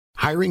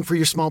Hiring for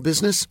your small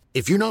business?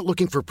 If you're not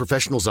looking for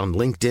professionals on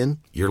LinkedIn,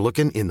 you're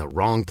looking in the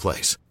wrong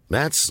place.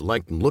 That's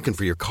like looking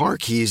for your car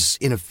keys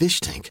in a fish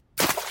tank.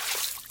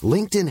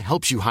 LinkedIn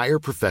helps you hire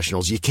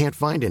professionals you can't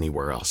find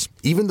anywhere else,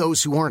 even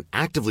those who aren't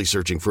actively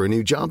searching for a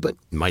new job but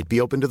might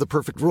be open to the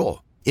perfect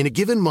role. In a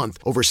given month,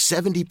 over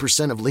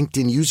 70% of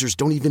LinkedIn users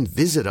don't even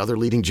visit other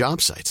leading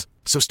job sites.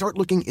 So start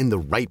looking in the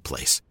right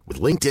place.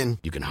 With LinkedIn,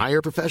 you can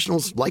hire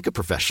professionals like a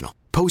professional.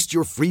 Post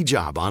your free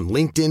job on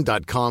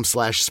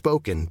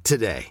linkedin.com/spoken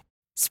today.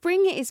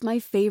 Spring is my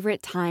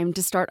favorite time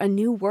to start a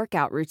new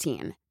workout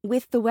routine.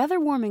 With the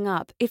weather warming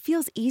up, it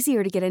feels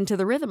easier to get into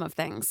the rhythm of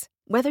things.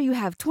 Whether you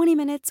have 20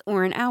 minutes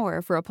or an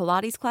hour for a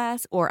Pilates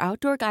class or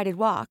outdoor guided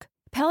walk,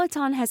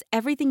 Peloton has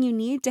everything you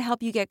need to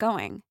help you get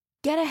going.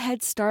 Get a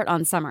head start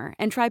on summer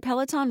and try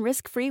Peloton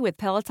risk-free with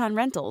Peloton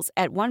Rentals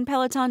at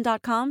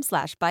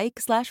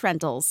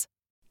onepeloton.com/bike/rentals.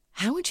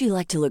 How would you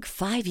like to look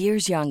 5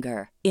 years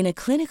younger? In a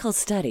clinical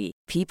study,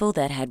 people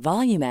that had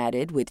volume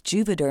added with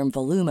Juvederm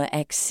Voluma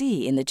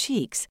XC in the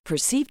cheeks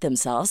perceived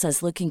themselves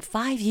as looking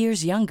 5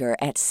 years younger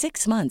at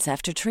 6 months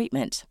after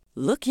treatment.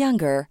 Look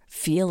younger,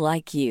 feel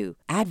like you.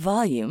 Add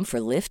volume for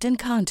lift and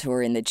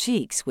contour in the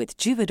cheeks with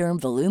Juvederm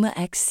Voluma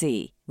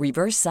XC.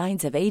 Reverse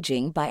signs of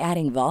aging by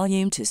adding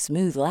volume to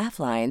smooth laugh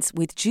lines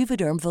with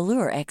Juvederm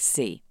Volure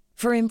XC.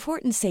 For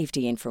important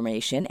safety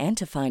information and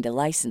to find a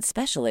licensed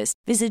specialist,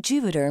 visit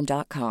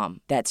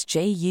Juvederm.com. That's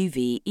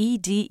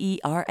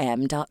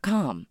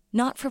JUVEDERM.com.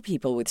 Not for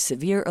people with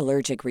severe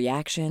allergic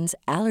reactions,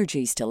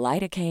 allergies to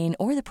lidocaine,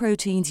 or the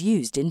proteins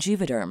used in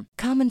Juvederm.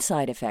 Common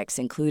side effects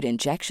include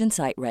injection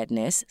site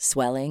redness,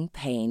 swelling,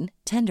 pain,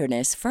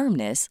 tenderness,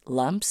 firmness,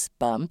 lumps,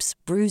 bumps,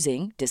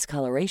 bruising,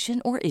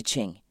 discoloration, or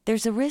itching.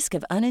 There's a risk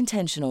of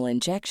unintentional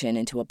injection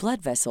into a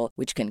blood vessel,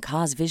 which can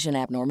cause vision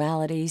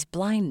abnormalities,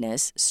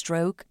 blindness,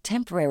 stroke,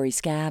 temporary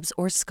scabs,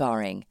 or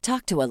scarring.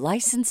 Talk to a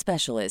licensed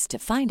specialist to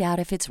find out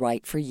if it's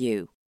right for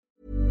you.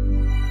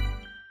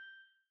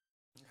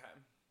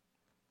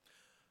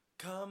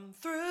 Come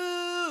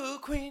through,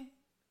 Queen.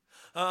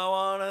 I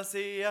wanna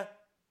see ya.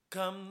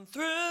 Come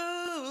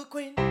through,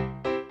 Queen.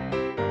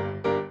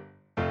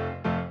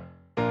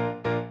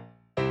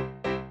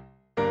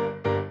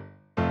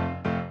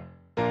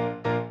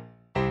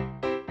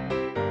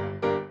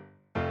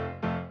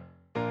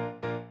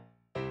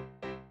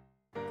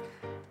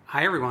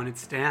 Hi everyone,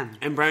 it's Dan.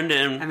 And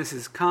Brendan. And this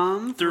is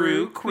Come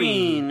Through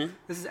Queen.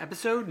 This is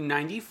episode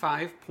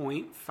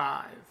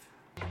 95.5.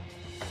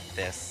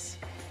 This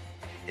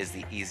is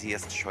the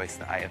easiest choice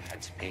that I have had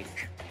to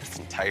make this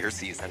entire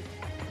season.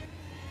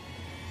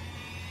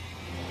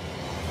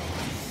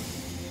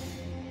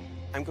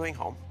 I'm going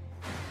home.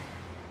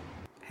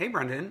 Hey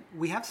Brendan,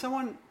 we have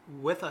someone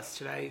with us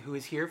today who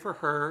is here for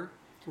her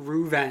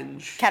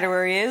revenge.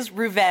 Category is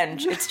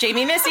revenge. It's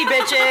Jamie Missy,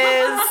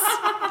 bitches.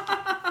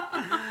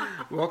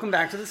 Welcome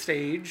back to the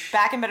stage.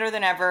 Back and better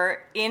than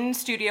ever. In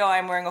studio,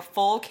 I'm wearing a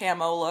full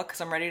camo look because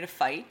I'm ready to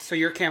fight. So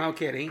you're Camo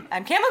Kitty.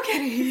 I'm Camo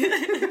Kitty.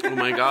 Oh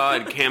my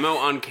god, camo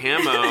on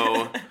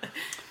camo.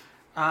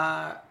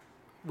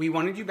 We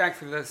wanted you back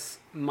for this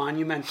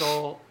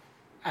monumental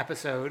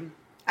episode.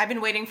 I've been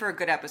waiting for a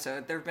good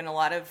episode. There have been a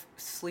lot of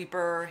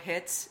sleeper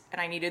hits,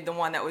 and I needed the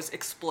one that was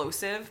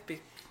explosive.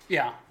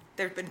 Yeah.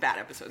 There have been bad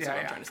episodes, is what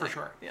I'm trying to say. For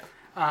sure. Yeah.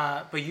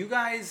 But you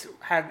guys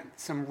had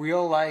some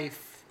real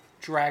life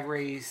drag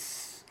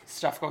race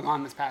stuff going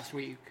on this past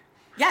week.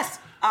 Yes.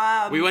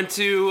 We went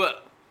to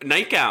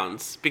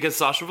nightgowns because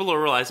Sasha Velour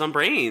relies on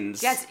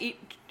brains. Yes,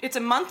 it's a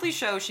monthly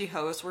show she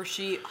hosts where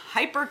she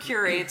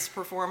hyper-curates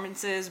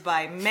performances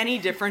by many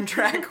different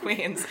drag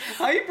queens.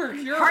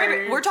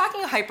 We're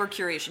talking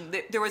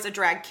hyper-curation. There was a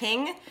drag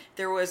king,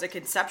 there was a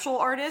conceptual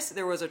artist,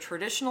 there was a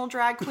traditional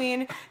drag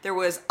queen, there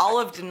was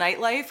Olive de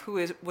Nightlife,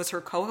 who was her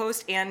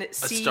co-host, and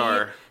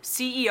star.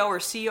 CEO or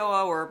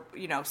COO or,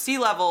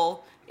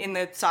 C-level in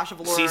the Sasha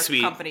Velour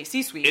C-suite. company.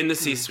 C-suite. In the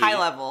C-suite. High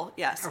level,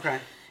 yes. Okay.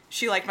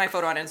 She liked my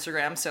photo on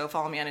Instagram, so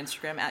follow me on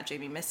Instagram at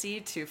Jamie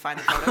Missy to find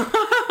the photo.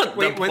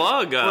 Wait,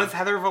 plug. Was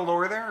Heather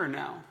Velour there or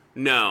no?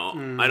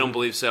 No, I don't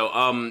believe so.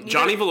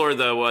 Johnny Velour,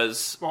 though,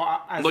 was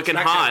looking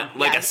hot,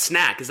 like a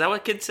snack. Is that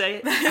what kids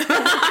say?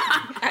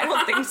 I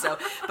don't think so.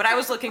 But I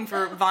was looking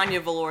for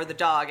Vanya Velour, the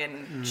dog,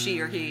 and she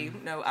or he,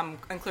 no, I'm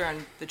unclear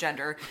on the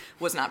gender,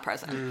 was not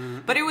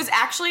present. But it was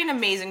actually an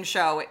amazing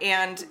show,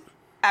 and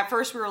at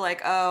first we were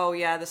like, oh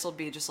yeah, this will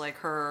be just like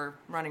her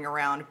running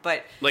around,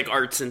 but like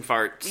arts and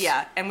farts.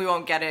 Yeah, and we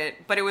won't get it.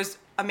 But it was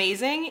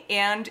amazing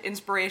and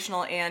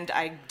inspirational, and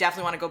I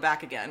definitely want to go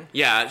back again.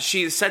 Yeah,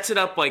 she sets it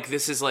up like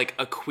this is like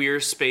a queer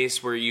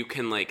space where you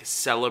can like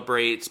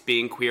celebrate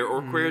being queer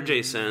or queer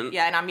adjacent.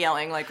 Yeah, and I'm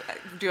yelling, like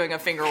doing a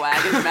finger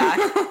wag in the back.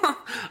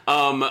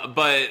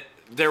 But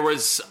there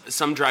was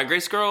some Drag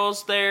Race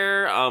girls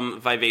there,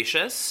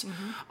 vivacious,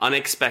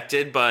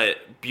 unexpected, but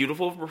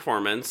beautiful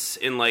performance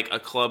in like a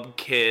club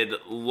kid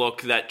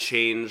look that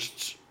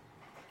changed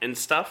and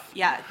stuff.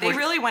 Yeah, they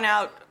really went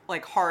out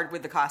like hard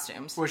with the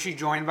costumes. Was she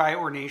joined by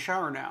Ornacia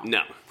or no?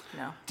 No.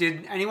 No.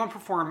 Did anyone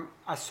perform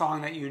a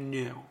song that you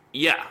knew?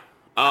 Yeah.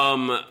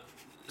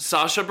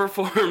 Sasha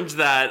performed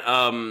that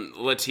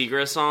La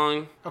Tigra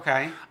song.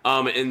 Okay.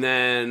 And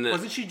then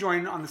Wasn't she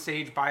joined on the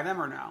stage by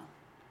them or no?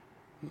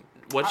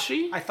 was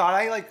she? I thought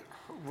I like.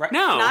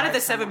 No. Not at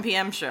the 7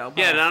 p.m. show.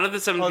 Yeah, not at the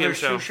 7 Oh, p.m. there's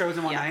show. 2 shows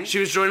in one night? She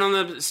was joined on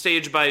the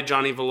stage by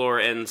Johnny Velour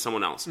and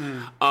someone else.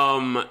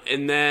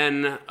 And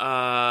then,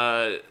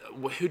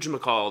 who'd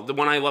the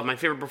one I love, my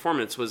favorite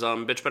performance was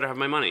Bitch Better Have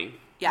My Money.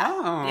 Yeah.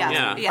 Oh.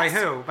 Yeah. Yeah. By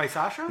who? By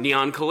Sasha?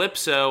 Neon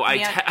Calypso. Oh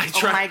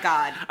my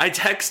God. I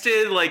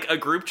texted like a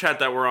group chat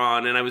that we're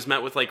on, and I was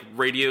met with like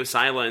radio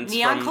silence.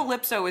 Neon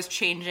Calypso is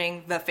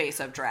changing the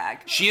face of drag.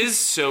 She is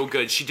so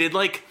good. She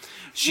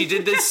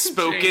did this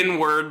spoken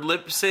word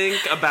lip sync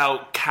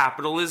about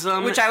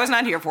capitalism, Which I was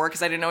not here for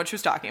because I didn't know what she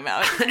was talking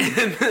about.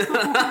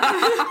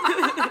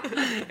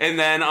 and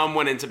then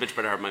went into Bitch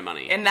Better Have My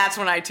Money. And that's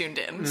when I tuned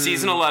in.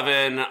 Season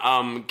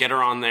 11, get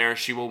her on there.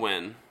 She will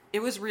win.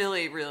 It was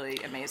really, really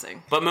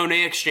amazing. But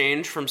Monet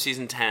Exchange from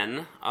season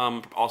 10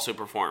 also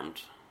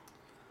performed.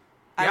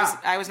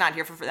 I was not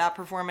here for that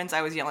performance.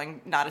 I was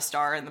yelling, "Not a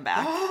star" in the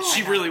back.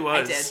 She really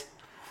was. I did.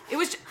 It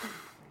was.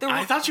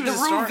 I thought she was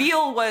the a star.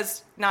 reveal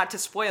was, not to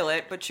spoil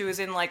it, but she was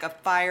in like a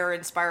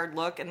fire-inspired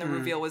look, and the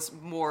reveal was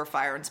more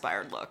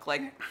fire-inspired look.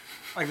 Like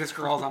This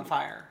girl's on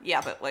fire.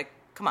 yeah, but like,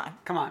 come on.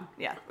 Come on.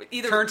 Yeah,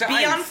 either Turn to be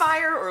ice. on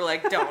fire or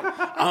like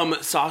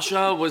don't.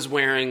 Sasha was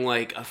wearing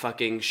like a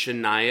fucking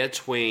Shania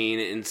Twain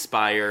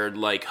inspired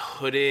like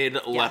hooded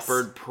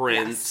leopard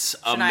prints.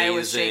 Yes. Shania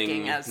was Amazingness.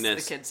 shaking, as the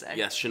kids say.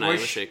 Yes, Shania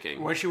was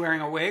shaking. Was she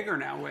wearing a wig or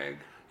no wig?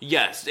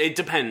 Yes, it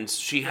depends.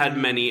 She had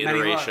many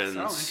iterations.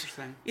 looks. Oh,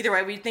 interesting. Either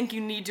way, we think you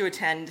need to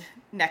attend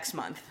next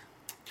month.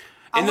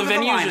 And the look at the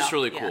venue is just lineup.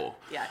 really Yeah. cool.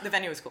 Yeah, the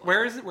venue was cool.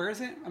 Where is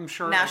it? I'm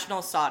sure.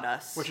 National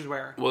Sawdust. Which is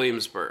where?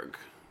 Williamsburg.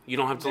 You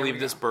don't have to There we leave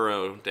this go.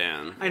 borough,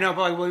 Dan. I know,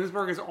 but like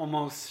Williamsburg is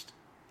almost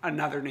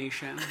another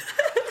nation.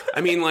 I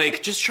mean,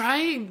 like, just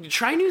try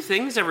new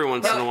things every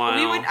once in a while.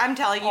 I'm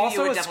telling you, you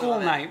Also would a definitely school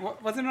love it.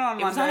 night. Wasn't it on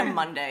Monday? It was on a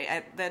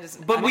Monday. That is.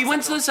 But we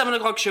went to the unacceptable. 7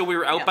 o'clock show. We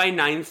were out Yeah. by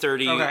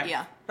 9:30. Okay.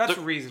 Yeah. That's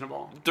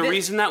reasonable. The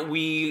reason that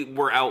we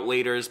were out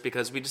later is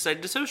because we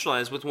decided to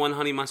socialize with one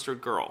Honey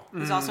Mustard girl.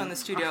 Who's also in the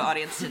studio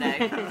audience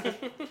today.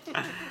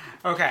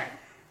 Okay.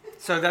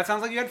 So that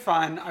sounds like you had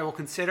fun. I will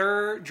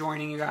consider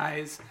joining you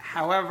guys.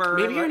 However,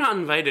 Maybe you're not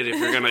invited if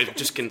you're gonna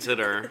just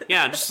consider.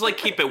 Yeah, just like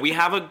keep it. We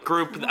have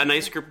a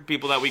nice group of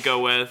people that we go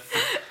with.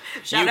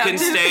 Shout you out can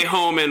to- stay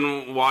home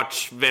and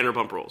watch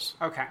Vanderpump Rules.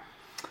 Okay.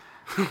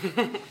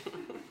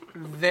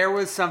 There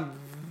was some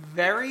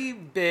very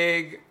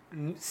big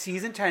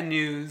season 10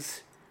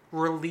 news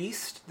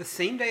released the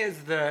same day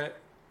as the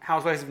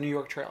Housewives of New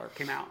York trailer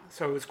came out.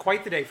 So it was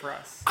quite the day for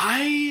us.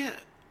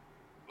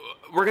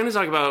 We're gonna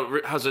talk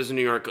about Housewives of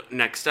New York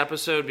next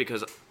episode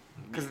because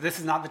this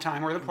is not the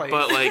time or the place.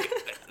 But like,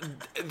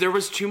 there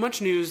was too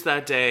much news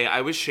that day.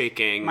 I was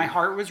shaking. My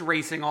heart was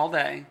racing all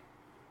day.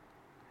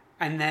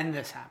 And then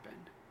this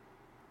happened.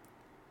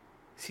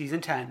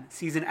 Season 10.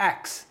 Season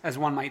X, as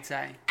one might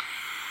say.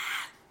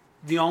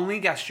 The only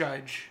guest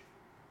judge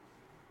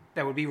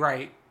that would be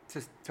right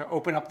to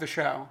open up the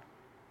show,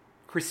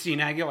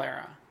 Christina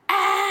Aguilera.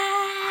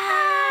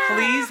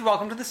 Please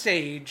welcome to the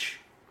stage,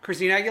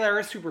 Christina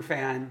Aguilera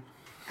superfan,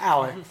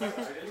 Alex. I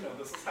didn't know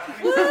this was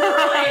happening.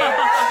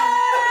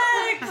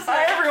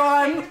 Hi,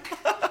 everyone.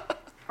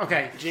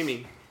 Okay,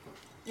 Jimmy.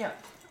 Yeah.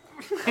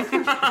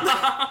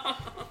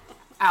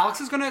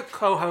 Alex is going to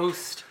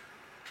co-host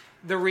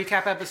the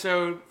recap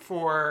episode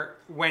for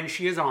when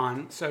she is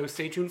on, so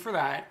stay tuned for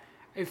that.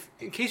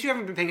 In case you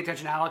haven't been paying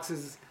attention, Alex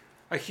is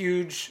a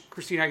huge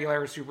Christina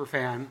Aguilera super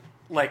fan.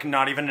 Like,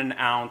 not even an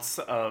ounce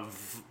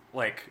of,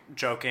 like,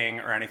 joking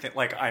or anything.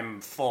 Like,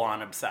 I'm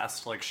full-on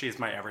obsessed. Like, she's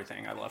my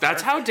everything. I love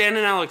That's her. how Dan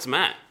and Alex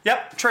met.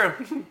 Yep, true.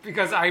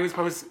 Because I was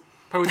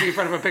posing in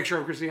front of a picture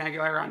of Christina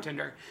Aguilera on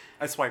Tinder.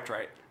 I swiped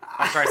right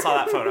after I saw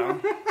that photo.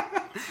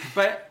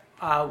 But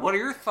what are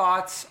your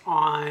thoughts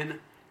on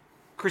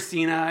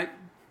Christina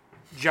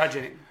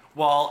judging?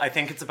 Well, I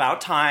think it's about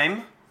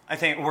time. I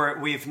think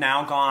we've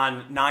now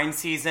gone 9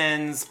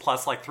 seasons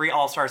plus like 3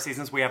 All-Star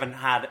seasons. We haven't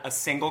had a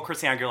single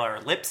Christina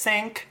Aguilera lip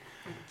sync.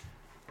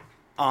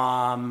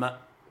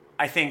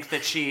 I think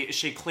that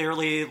she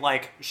clearly,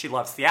 like, she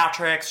loves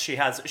theatrics.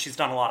 She's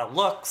done a lot of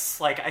looks.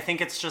 Like, I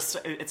think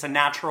it's a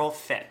natural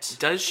fit.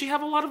 Does she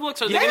have a lot of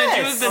looks? Are they Yes!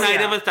 going to do the Oh, night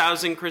yeah. of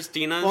 1,000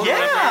 Christinas? Well,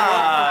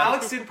 Yeah.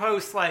 Alex did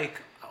post, like,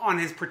 on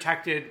his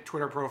protected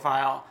Twitter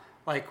profile,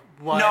 like,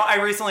 what... No, I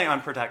recently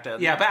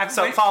unprotected. Yeah, but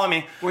so follow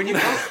me. When you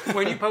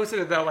posted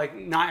it though, like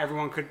not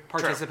everyone could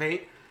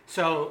participate.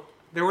 So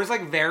there was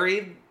like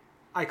very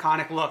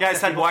iconic looks. Yeah, I that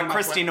said, people what came up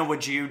Christina with.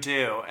 would you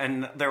do?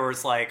 And there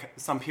was like,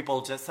 some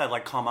people just said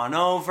like, come on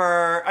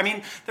over. I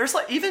mean, there's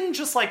like, even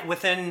just like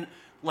within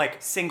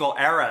like single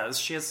eras.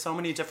 She has so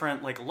many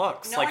different like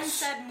looks. No like, one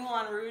said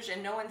Moulin Rouge,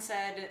 and no one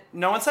said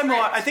Moulin.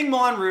 I think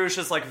Moulin Rouge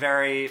is like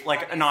very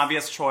like an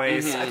obvious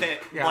choice. Mm-hmm. I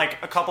think Yeah. like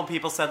a couple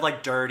people said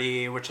like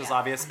Dirty, which is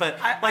obvious,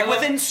 but like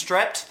within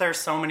Stripped, there's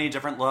so many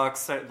different looks.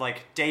 So,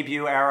 like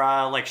debut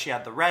era, like she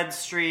had the red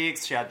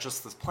streaks, she had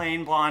just this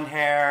plain blonde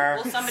hair.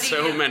 Well, somebody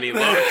So many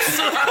looks.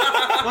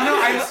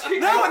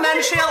 No, and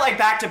then she had like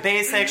back to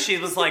basics. She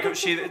was like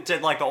she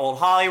did like the old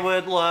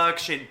Hollywood look.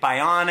 She had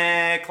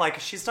Bionic. Like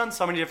she's done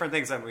so many different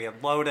things. And we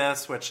have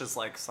Lotus, which is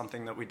like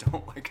something that we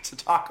don't like to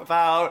talk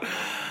about.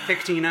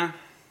 Fictina.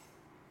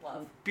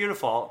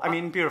 Beautiful. I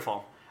mean,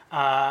 beautiful.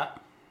 But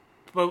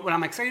what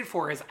I'm excited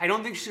for is I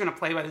don't think she's going to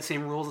play by the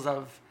same rules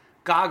of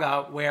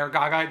Gaga, where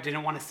Gaga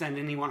didn't want to send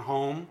anyone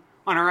home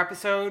on her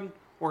episode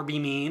or be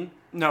mean.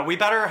 No, we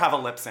better have a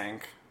lip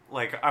sync.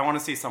 Like, I want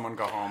to see someone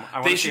go home.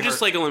 They should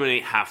just like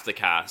eliminate half the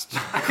cast.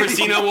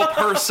 Christina will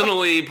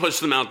personally push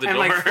them out the And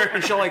door.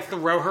 and she'll like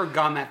throw her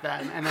gum at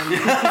them, and then you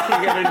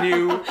get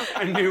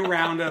a new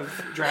round of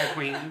drag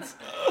queens.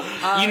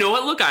 You know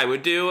what look I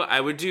would do? I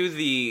would do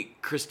the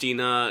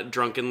Christina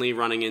drunkenly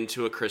running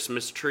into a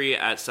Christmas tree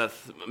at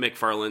Seth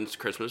MacFarlane's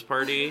Christmas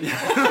party.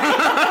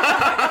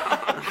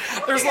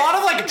 There's a lot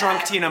of like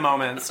drunk Tina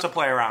moments to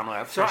play around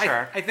with, for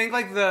sure. I think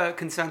like the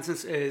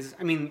consensus is,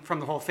 I mean, from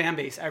the whole fan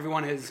base,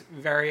 everyone is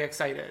very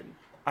excited.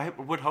 I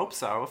would hope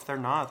so. If they're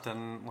not,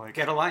 then like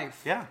Get a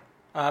life. Yeah.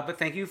 But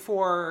thank you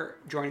for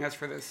joining us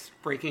for this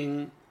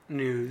breaking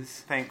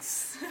news.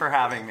 Thanks for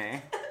having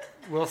me.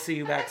 We'll see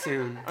you back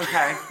soon.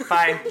 Okay.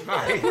 Bye.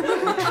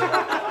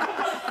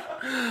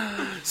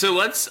 So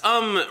let's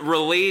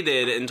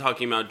related in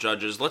talking about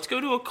judges. Let's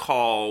go to a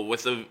call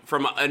with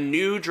from a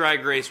new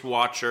Drag Race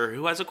watcher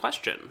who has a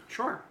question.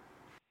 Sure.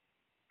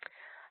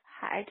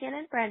 Hi, Dan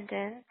and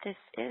Brendan. This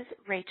is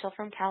Rachel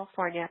from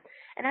California,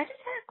 and I just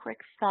had a quick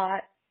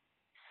thought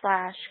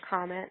 /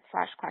 comment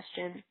 /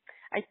 question.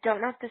 I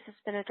don't know if this has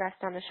been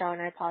addressed on the show,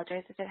 and I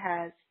apologize if it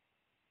has,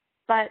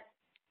 but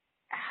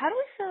how do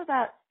we feel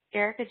about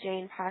Erika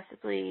Jayne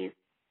possibly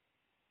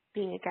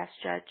being a guest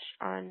judge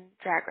on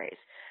Drag Race?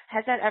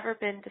 Has that ever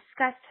been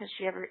discussed? Has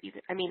she ever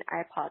even, I mean,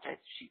 I apologize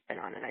if she's been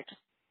on and I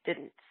just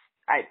didn't,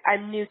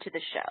 I'm new to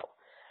the show,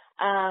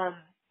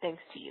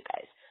 thanks to you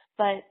guys,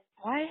 but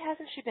why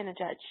hasn't she been a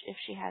judge if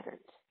she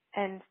hasn't?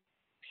 And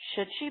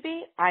should she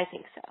be? I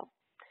think so.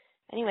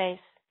 Anyways,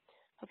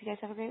 hope you guys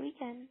have a great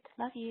weekend.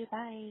 Love you.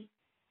 Bye.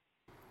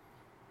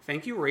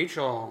 Thank you,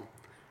 Rachel.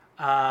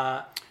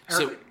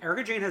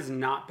 Erika Jayne has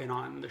not been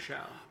on the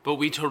show. But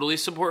we totally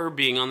support her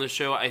being on the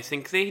show. I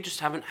think they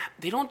just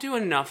they don't do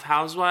enough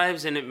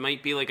Housewives, and it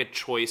might be like a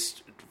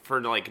choice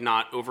for like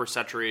not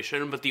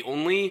oversaturation. But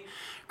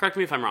correct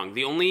me if I'm wrong,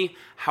 the only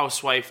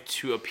housewife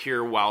to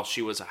appear while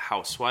she was a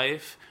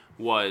housewife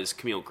was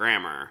Camille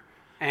Grammer.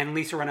 And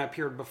Lisa Rinna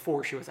appeared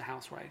before she was a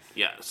housewife.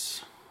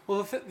 Yes.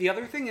 Well, the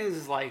other thing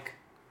is, like,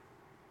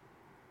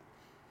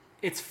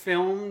 it's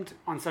filmed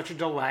on such a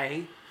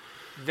delay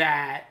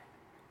that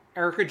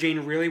Erika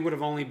Jayne really would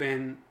have only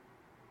been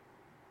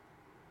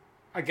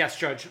a guest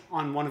judge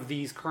on one of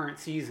these current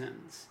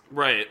seasons.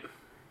 Right.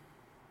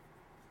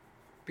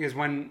 Because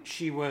when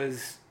she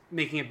was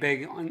making it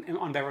big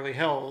on Beverly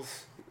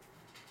Hills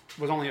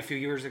was only a few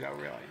years ago,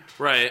 really.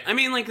 Right. I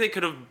mean, like, they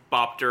could have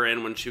bopped her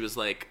in when she was,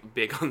 like,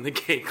 big on the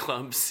gay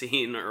club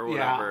scene or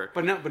whatever.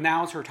 Yeah, but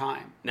now it's her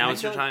time. Now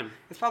it's her time.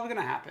 It's probably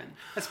going to happen.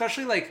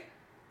 Especially, like,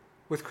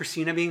 with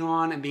Christina being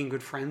on and being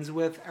good friends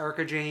with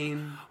Erika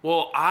Jayne.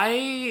 Well,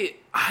 I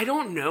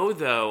don't know,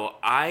 though.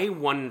 I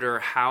wonder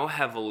how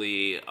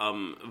heavily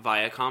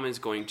Viacom is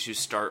going to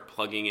start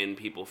plugging in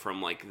people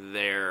from, like,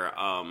 their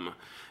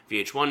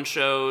VH1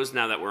 shows,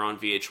 now that we're on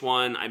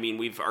VH1. I mean,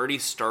 we've already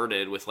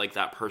started with, like,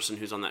 that person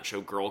who's on that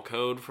show Girl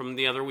Code from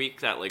the other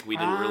week that, like, we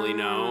didn't really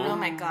know. Oh,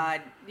 my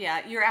God.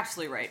 Yeah, you're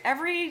absolutely right.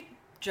 Every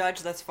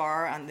judge thus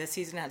far on this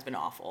season has been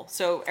awful.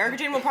 So Erika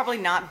Jayne will probably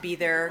not be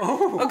there,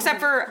 except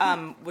for,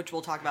 which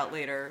we'll talk about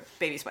later,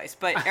 Baby Spice.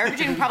 But Erika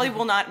Jayne probably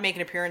will not make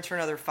an appearance for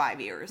another 5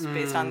 years,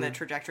 based on the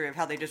trajectory of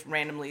how they just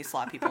randomly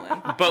slot people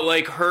in. But,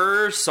 like,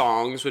 her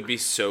songs would be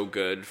so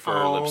good for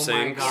lip syncs.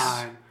 Oh, my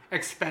God.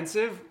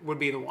 Expensive would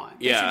be the one.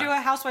 They should do a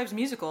Housewives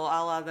musical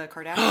a la the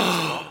Kardashians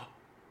musical.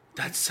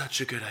 That's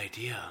such a good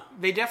idea.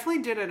 They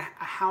definitely did a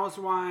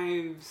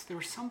Housewives. There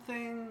was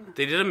something.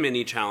 They did a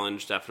mini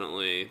challenge,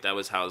 definitely. That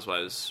was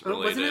Housewives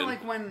related. Wasn't it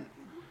like when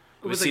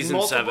it was like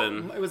season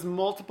 7? It was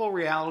multiple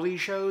reality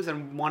shows,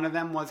 and one of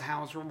them was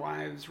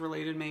Housewives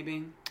related.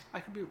 Maybe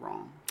I could be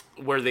wrong.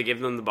 Where they gave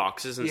them the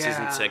boxes in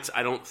season 6.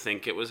 I don't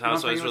think it was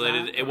Housewives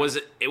related.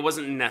 It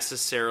wasn't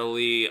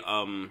necessarily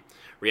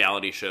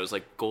reality shows.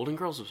 Like Golden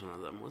Girls was one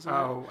of them, wasn't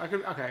it?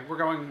 Okay, we're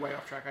going way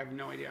off track. I have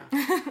no idea.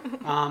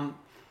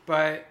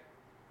 But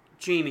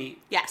Jamie.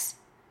 Yes.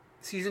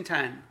 Season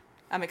 10.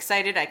 I'm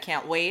excited. I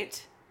can't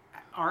wait.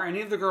 Are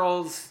any of the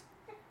girls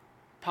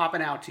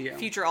popping out to you?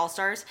 Future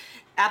All-Stars?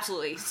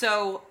 Absolutely.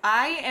 So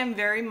I am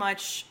very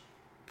much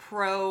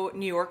pro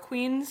New York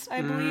Queens,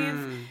 I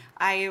believe.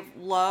 I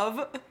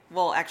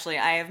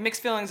have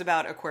mixed feelings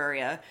about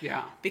Aquaria.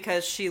 Yeah.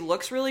 Because she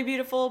looks really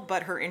beautiful,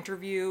 but her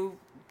interview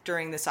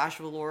during the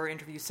Sasha Velour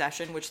interview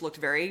session, which looked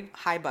very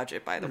high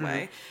budget, by the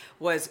way,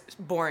 was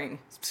boring,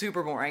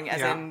 super boring,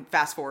 as in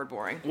fast forward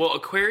boring. Well,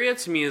 Aquaria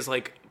to me is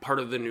like part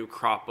of the new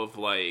crop of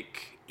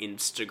like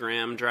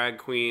Instagram drag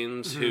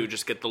queens who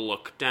just get the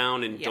look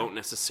down and don't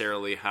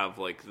necessarily have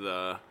like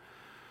the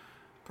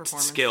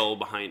skill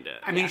behind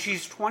it. I mean,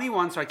 she's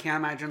 21, so I can't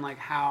imagine like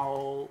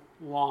how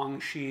long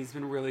she's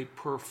been really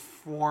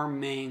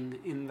performing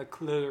in the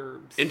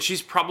clubs. And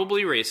she's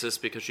probably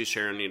racist because she's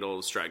Sharon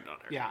Needles' drag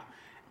daughter. Yeah.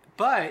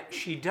 But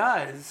she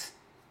does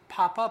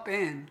pop up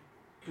in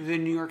the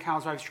New York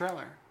Housewives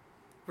trailer.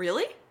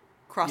 Really?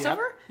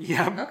 Crossover?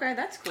 Yep. Okay,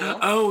 that's cool.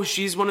 Oh,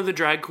 she's one of the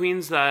drag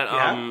queens that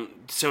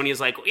Sonya's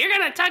like, you're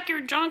gonna tuck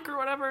your junk or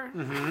whatever.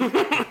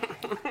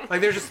 Like,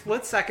 there's a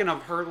split second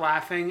of her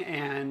laughing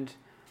and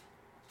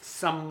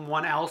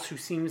someone else who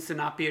seems to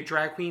not be a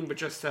drag queen, but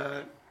just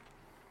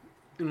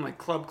in like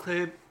club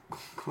kid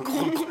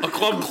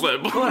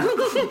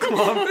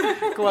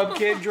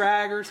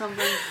drag or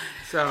something.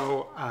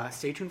 So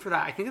stay tuned for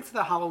that. I think it's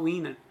the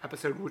Halloween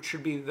episode, which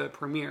should be the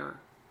premiere,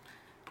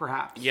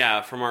 perhaps.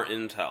 Yeah, from our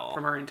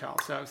intel.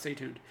 So stay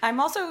tuned. I'm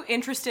also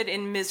interested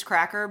in Ms.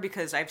 Cracker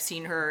because I've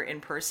seen her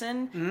in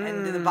person,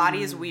 and the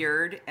body is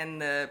weird,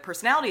 and the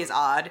personality is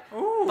odd,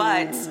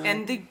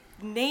 and the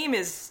name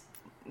is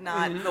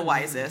not the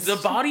wisest. The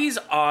body's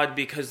odd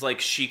because like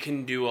she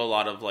can do a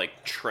lot of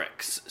like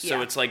tricks,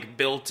 so it's like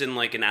built in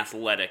like an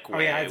athletic way.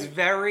 Oh yeah, it's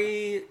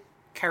very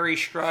Carrie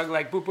Strug,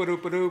 like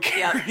boop-a-doop-a-doop.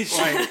 Yeah.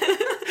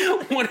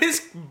 What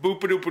is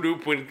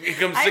boop-a-doop-a-doop when it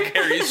comes to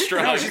Carrie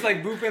Strug? No, she's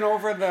like booping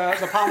over the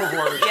pommel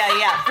horse.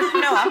 Yeah.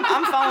 No,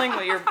 I'm following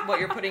what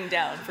you're putting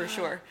down for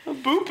sure.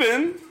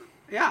 Booping.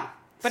 Yeah.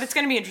 But it's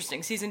going to be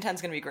interesting. Season 10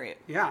 is going to be great.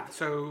 Yeah,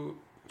 so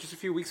just a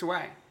few weeks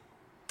away.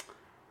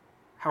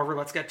 However,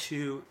 let's get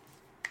to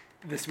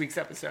this week's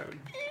episode.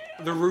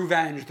 The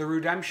Revenge. The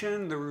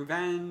Redemption. The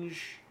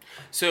Revenge.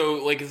 So,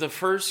 like, the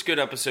first good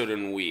episode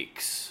in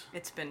weeks.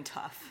 It's been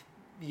tough.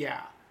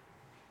 Yeah.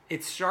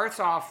 It starts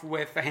off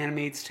with The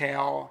Handmaid's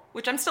Tale.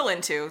 Which I'm still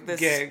into,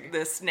 gig.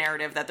 this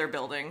narrative that they're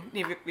building,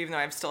 even though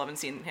I still haven't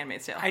seen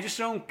Handmaid's Tale. I just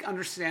don't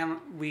understand.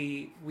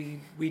 We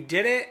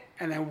did it,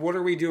 and then what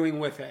are we doing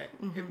with it?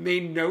 It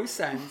made no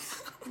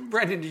sense.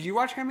 Brendan, did you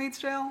watch Handmaid's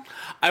Tale?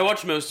 I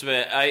watched most of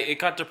it. It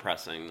got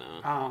depressing,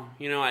 though. Oh.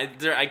 You know, I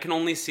can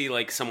only see,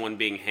 like, someone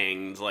being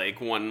hanged,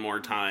 like, one more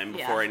time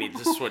before I need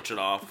to switch it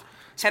off.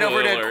 Head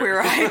over to Queer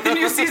Eye, the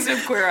new season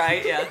of Queer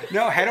Eye, yeah.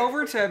 No, head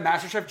over to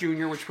MasterChef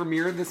Junior, which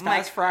premiered this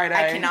past Friday.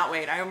 I cannot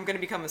wait. I'm going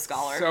to become a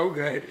scholar. So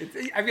good.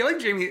 I feel like,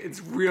 Jamie, it's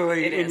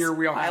really in your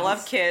wheelhouse. I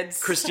love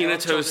kids. Christina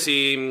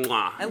Tosi,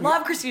 mwah. I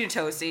love Christina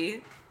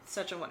Tosi.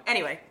 Such a one.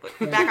 Anyway,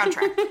 back on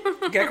track.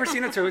 Get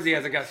Christina Tosi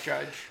as a guest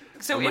judge.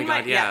 So oh my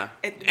God, yeah.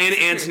 And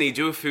Anthony,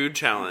 do a food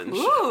challenge.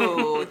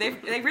 Ooh, they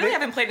really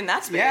haven't played in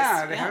that space.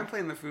 Yeah, they haven't played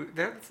in the food.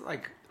 That's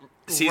like...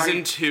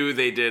 Season 2,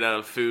 they did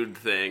a food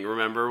thing.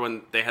 Remember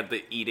when they had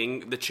the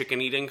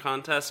chicken eating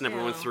contest and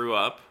everyone threw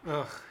up?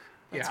 Ugh.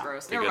 That's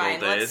gross. The good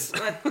old days.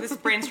 Let's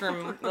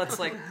brainstorm. Let's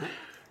like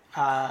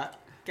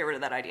get rid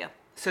of that idea.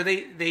 So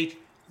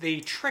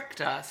they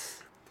tricked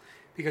us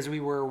because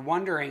we were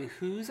wondering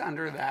who's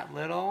under that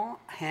little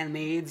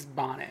handmaid's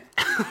bonnet.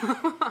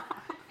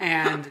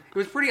 And it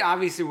was pretty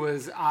obvious it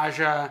was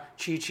Aja,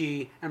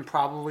 Chi-Chi, and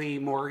probably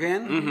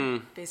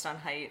Morgan. Based on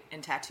height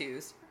and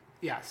tattoos.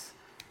 Yes.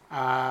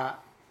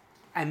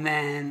 And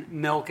then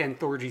Milk and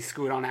Thorgy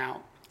scoot on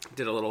out.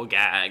 Did a little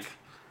gag.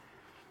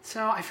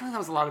 So I feel like that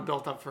was a lot of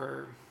built up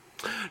for...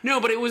 No,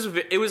 but it was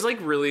like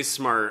really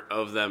smart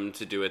of them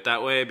to do it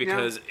that way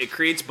because it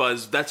creates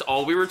buzz. That's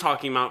all we were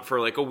talking about for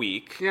like a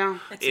week. Yeah.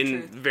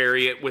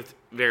 With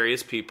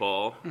various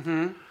people.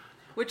 Mm-hmm.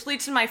 Which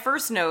leads to my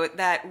first note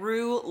that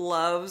Rue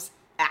loves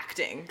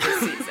acting this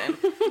season.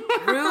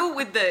 Rue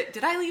with the,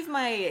 did I leave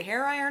my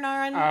hair iron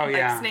on? Oh,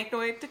 yeah. Like snake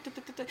noise?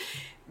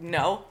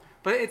 No.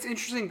 But it's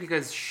interesting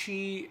because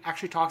she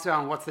actually talks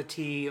about What's the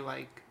Tea,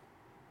 like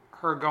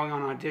her going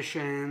on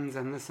auditions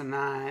and this and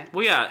that.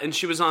 Well, yeah, and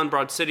she was on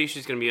Broad City.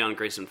 She's going to be on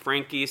Grace and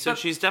Frankie. So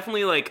she's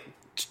definitely like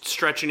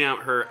stretching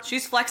out her...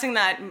 She's flexing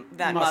that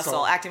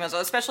muscle, acting muscle,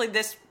 especially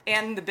this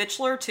and The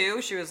Bachelor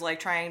too. She was like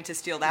trying to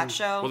steal that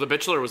show. Well, The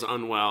Bachelor was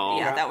unwell.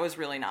 Yeah, that was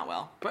really not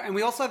well. And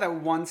we also had that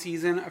one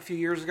season a few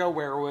years ago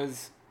where it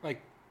was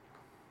like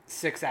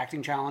 6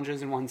 acting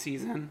challenges in one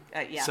season.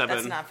 Yeah, 7.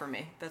 That's not for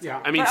me. That's yeah.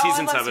 not I mean,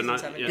 season 7. Season not,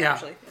 7 yeah.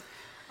 actually.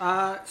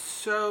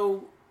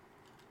 So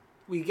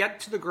we get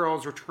to the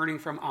girls returning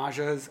from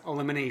Aja's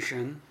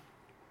elimination.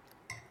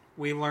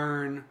 We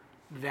learn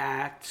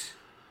that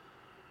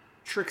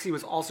Trixie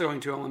was also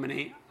going to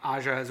eliminate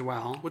Aja as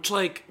well. Which,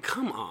 like,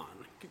 come on.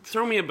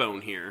 Throw me a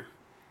bone here.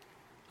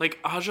 Like,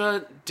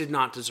 Aja did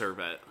not deserve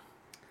it.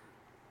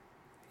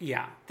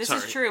 Yeah. This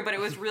is true, but it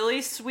was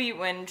really sweet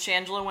when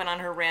Shangela went on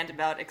her rant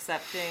about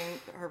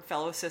accepting her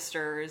fellow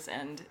sisters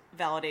and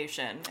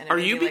validation. And Are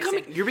you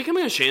becoming? You're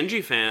becoming a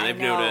Shanji fan. I've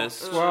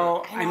noticed. Ugh,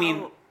 well, I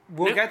mean,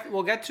 we'll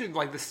get to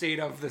like the state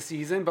of the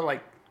season, but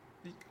like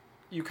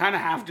you kind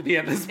of have to be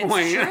at this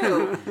point.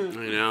 True.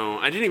 I know.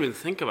 I didn't even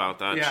think about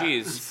that. Yeah.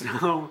 Jeez.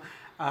 So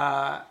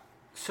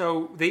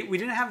So we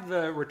didn't have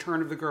the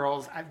return of the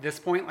girls at this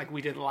point like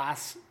we did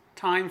last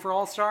time for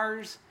All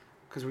Stars,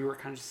 because we were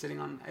kind of just sitting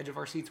on the edge of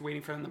our seats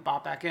waiting for them to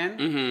bop back in.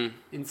 Mm-hmm.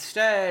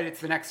 Instead,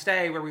 it's the next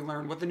day where we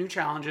learn what the new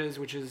challenge is,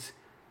 which is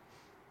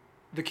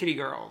the Kitty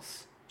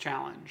Girls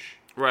challenge.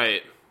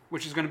 Right.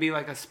 Which is going to be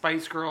like a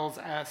Spice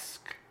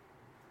Girls-esque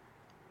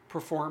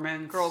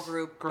performance. Girl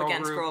group,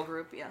 girl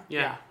group, yeah.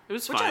 Yeah. It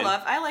was Which fine. I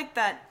love. I like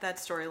that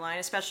storyline,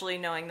 especially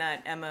knowing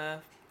that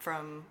Emma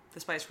from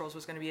the Spice Girls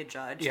was going to be a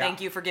judge. Yeah.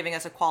 Thank you for giving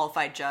us a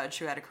qualified judge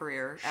who had a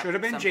career. Should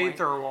have been Jade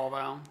Thirlwall,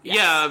 though.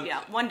 Yes.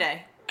 Yeah, one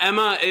day.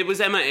 It was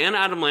Emma and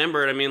Adam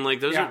Lambert. I mean, like,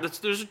 those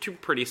are two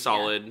pretty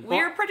solid. Yeah.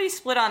 We're pretty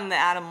split on the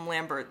Adam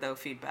Lambert, though,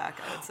 feedback,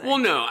 I would say. Well,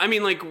 no. I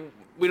mean, like,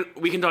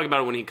 we can talk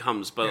about it when he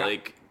comes, but,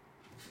 like,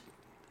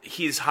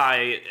 he's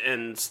high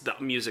in the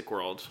music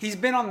world. He's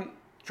been on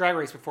Drag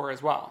Race before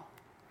as well.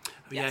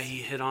 Yeah, he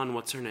hit on,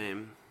 what's her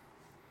name?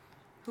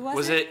 Who was it?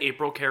 Was it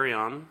April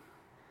Carry-On?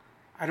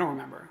 I don't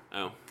remember.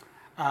 Oh.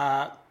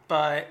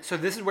 But, so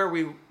this is where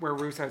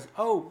Rue says,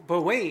 oh,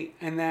 but wait,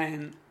 and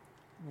then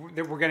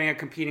we're getting a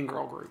competing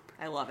girl group.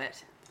 I love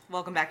it.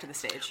 Welcome back to the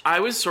stage.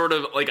 I was sort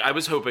of, like, I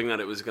was hoping that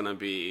it was going to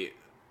be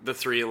the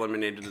 3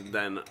 eliminated and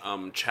then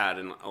Chad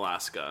and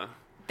Alaska.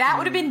 That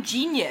would have been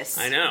genius.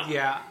 I know.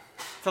 Yeah.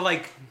 To,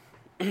 like,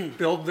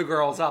 build the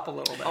girls up a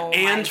little bit. Oh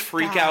and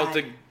freak out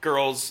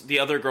the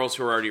other girls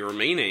who are already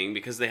remaining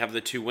because they have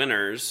the 2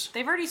 winners.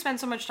 They've already spent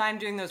so much time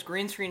doing those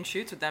green screen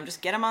shoots with them.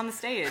 Just get them on the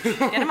stage.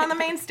 Get them on the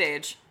main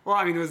stage. Well,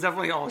 I mean, it was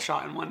definitely all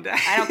shot in one day.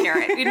 I don't care.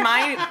 In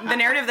the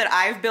narrative that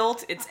I've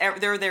built,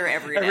 they're there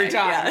every day. Every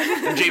time.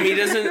 Yeah.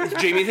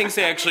 Jamie thinks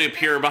they actually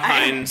appear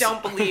behind. I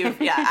don't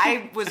believe. Yeah,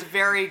 I was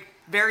very,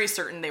 very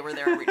certain they were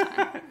there every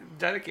time.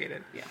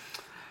 Dedicated. Yeah.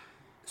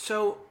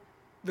 So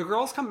the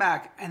girls come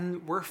back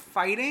and we're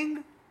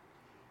fighting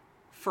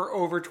for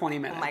over 20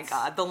 minutes. Oh my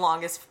god, the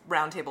longest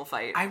round table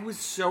fight. I was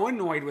so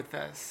annoyed with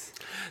this.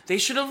 They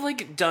should have,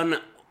 like, done,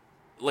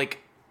 like,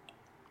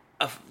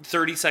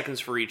 30 seconds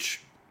for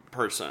each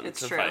person It's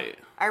to true. fight.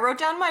 I wrote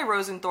down my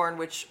rose and thorn,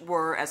 which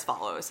were as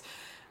follows.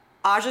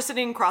 Aja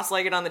sitting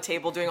cross-legged on the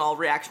table doing all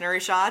reactionary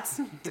shots,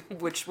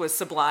 which was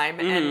sublime.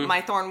 And my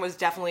thorn was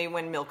definitely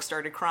when Milk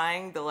started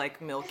crying, the,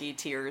 like, milky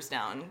tears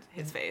down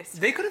his face.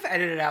 They could have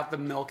edited out the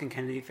Milk and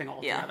Kennedy thing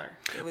Yeah. altogether.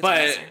 It was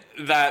But amazing.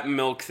 that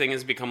Milk thing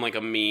has become, like, a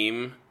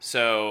meme,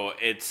 so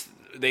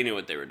they knew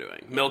what they were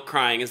doing. Milk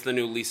crying is the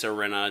new Lisa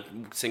Rinna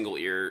single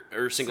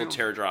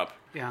teardrop.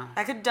 Yeah.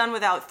 I could have done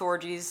without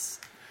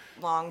Thorgy's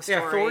long story.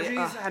 Yeah, Thorgy's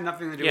Ugh. had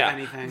nothing to do Yeah. with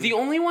anything. The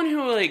only one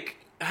who, like,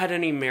 had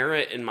any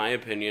merit, in my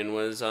opinion,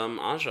 was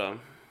Aja.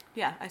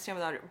 Yeah, I stand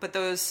without it. But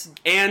those...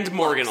 And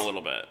Morgan looks. a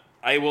little bit.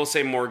 I will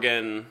say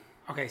Morgan...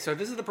 Okay, so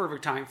this is the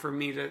perfect time for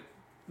me to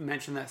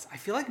mention this. I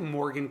feel like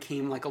Morgan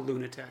came like a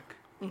lunatic.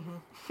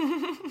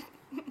 Mm-hmm.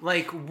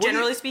 Like,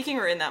 Generally speaking,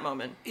 or in that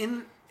moment?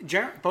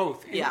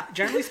 Both. Yeah.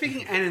 Generally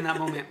speaking, and in that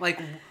moment, like,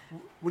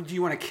 do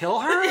you want to kill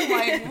her?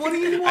 Like, what do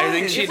you want? I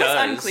think she It does.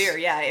 was unclear.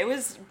 Yeah, it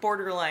was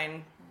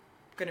borderline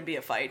going to be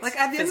a fight. Like,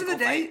 at the end of the physical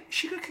day, fight.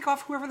 she could kick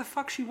off whoever the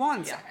fuck she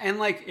wants. Yeah. And,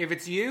 like, if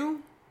it's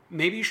you,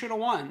 maybe you should have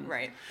won.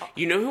 Right.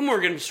 You know who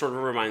Morgan sort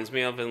of reminds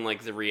me of in,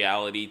 like, the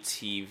reality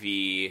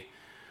TV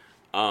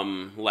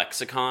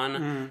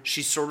lexicon?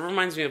 She sort of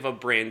reminds me of a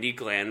Brandi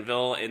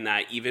Glanville in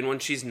that even when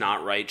she's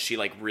not right, she,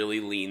 like, really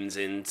leans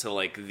into,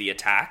 like, the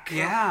attack.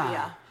 Yeah.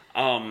 Yeah.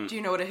 Do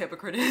you know what a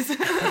hypocrite is?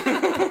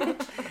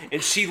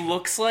 And she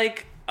looks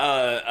like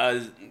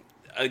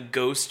a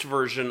ghost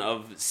version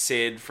of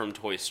Sid from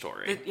Toy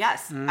Story.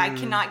 Yes. I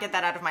cannot get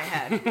that out of my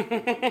head.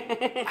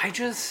 I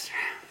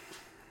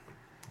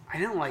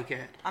didn't like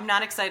it. I'm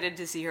not excited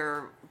to see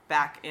her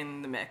back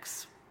in the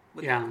mix.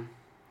 With Yeah. them.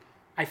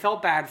 I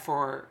felt bad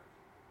for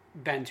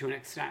Ben to an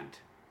extent.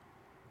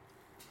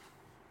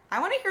 I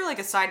want to hear like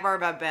a sidebar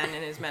about Ben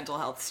and his mental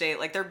health state.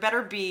 Like there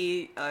better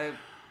be a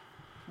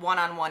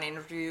one-on-one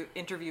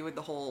interview with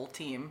the whole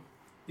team.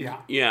 Yeah.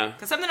 Yeah.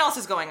 Because something else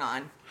is going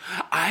on.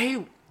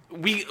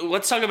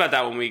 Let's talk about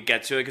that when we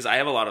get to it, because I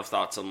have a lot of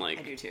thoughts on, like...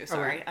 I do too,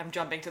 sorry. Okay. I'm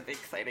jumping to the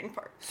exciting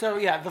part. So,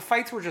 yeah, the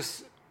fights were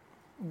just...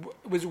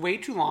 was way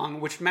too long,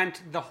 which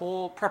meant the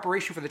whole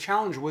preparation for the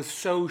challenge was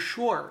so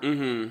short.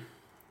 Mm-hmm.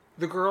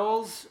 The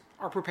girls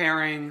are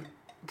preparing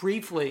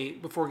briefly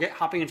before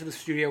hopping into the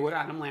studio with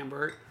Adam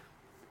Lambert.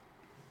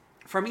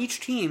 From each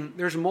team,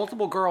 there's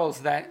multiple girls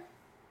that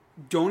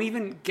don't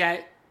even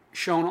get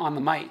shown on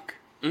the mic.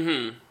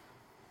 Mm-hmm.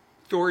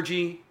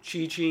 Thorgy,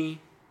 Chi-Chi,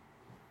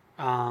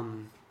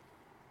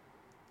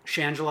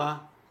 Shangela.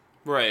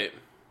 Right.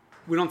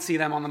 We don't see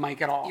them on the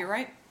mic at all. You're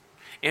right.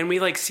 And we,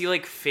 like, see,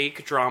 like,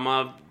 fake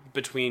drama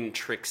between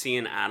Trixie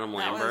and Adam That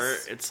Lambert.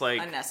 was It's,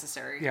 like...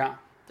 unnecessary. Yeah.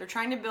 They're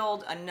trying to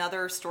build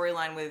another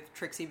storyline with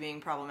Trixie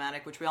being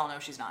problematic, which we all know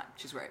she's not.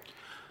 She's right.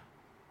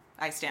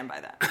 I stand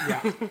by that.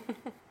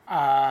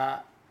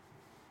 Yeah.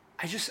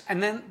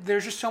 And then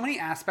there's just so many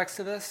aspects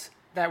to this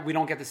that we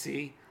don't get to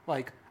see.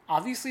 Like,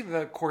 obviously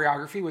the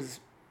choreography was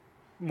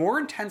more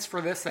intense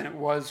for this than it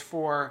was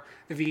for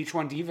the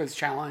VH1 Divas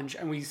challenge,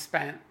 and we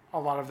spent a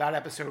lot of that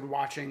episode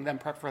watching them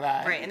prep for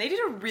that. Right, and they did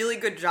a really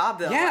good job,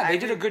 though. Yeah, they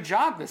did a good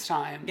job this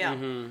time. Yeah.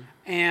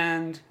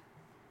 And,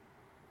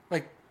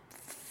 like,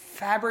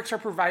 fabrics are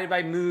provided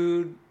by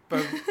Mood,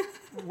 but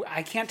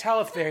I can't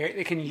tell if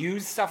they can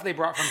use stuff they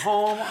brought from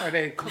home. Or are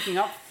they cooking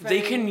up things?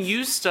 They can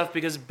use stuff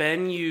because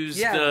Ben used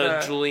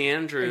the Julie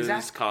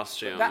Andrews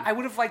costume. I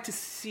would have liked to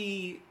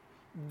see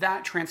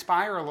that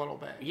transpire a little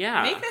bit.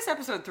 Yeah. Make this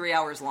episode 3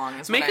 hours long.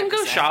 Make them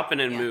go shopping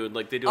in Mood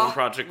like they do on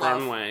Project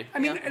Runway. I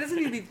mean, it doesn't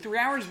need to be 3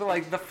 hours, but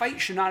like the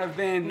fight should not have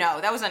been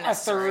that was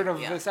unnecessary. a third of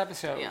this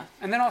episode. Yeah.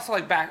 And then also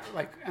like back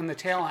like on the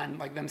tail end,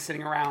 like them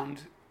sitting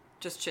around.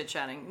 Just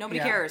chit-chatting. Nobody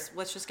cares.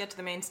 Let's just get to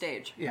the main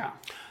stage. Yeah.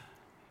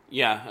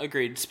 Yeah,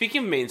 agreed.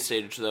 Speaking of main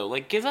stage, though,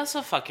 like, give us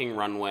a fucking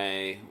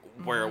runway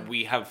where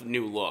we have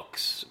new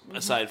looks,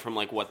 aside from,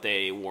 like, what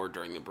they wore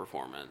during the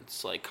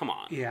performance. Like, come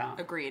on. Yeah.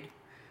 Agreed.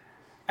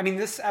 I mean,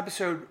 this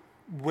episode,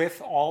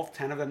 with all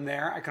 10 of them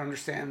there, I can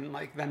understand,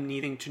 like, them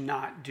needing to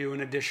not do an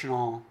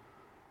additional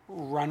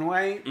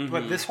runway.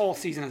 But this whole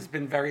season has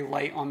been very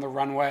light on the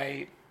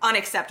runway.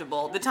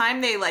 Unacceptable. The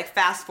time they, like,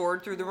 fast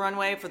forward through the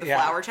runway for the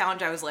flower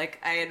challenge, I was like,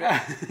 I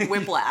had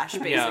whiplash,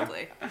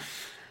 basically. Yeah.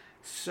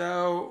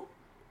 So,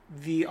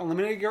 the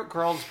eliminated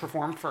girls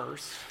performed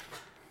first.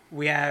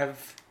 We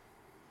have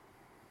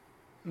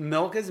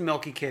Milk as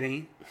Milky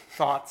Kitty.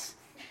 Thoughts?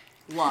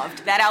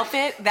 Loved that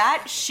outfit.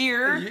 That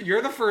sheer...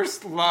 You're the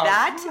first love.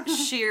 That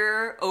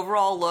sheer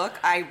overall look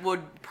I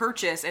would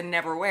purchase and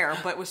never wear,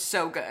 but was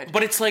so good.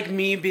 But it's like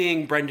me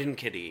being Brendan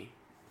Kitty.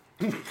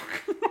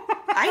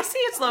 I see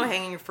it's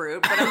low-hanging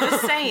fruit, but I'm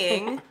just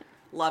saying...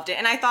 Loved it.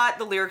 And I thought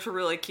the lyrics were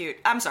really cute.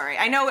 I'm sorry.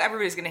 I know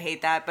everybody's going to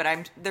hate that,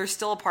 but there's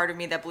still a part of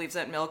me that believes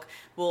that Milk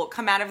will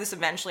come out of this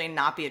eventually and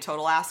not be a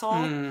total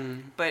asshole.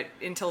 But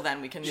until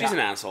then, we can... She's an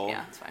asshole.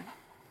 Yeah, it's fine.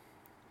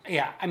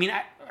 Yeah, I mean,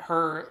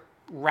 her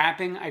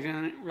rapping, I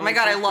didn't really... Oh my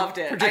god, I loved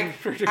it.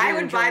 I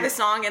would buy the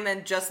song and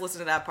then just listen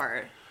to that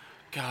part.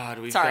 God,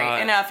 we've Sorry,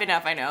 got...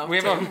 enough, I know. We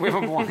have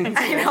a blind stand.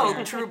 I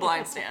know, true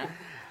blind stand.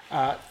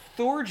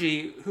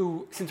 Thorgy,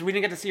 who, since we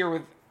didn't get to see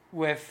her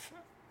with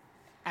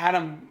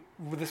Adam...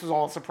 This was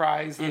all a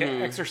surprise. The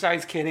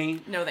exercise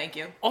kitty. No, thank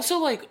you. Also,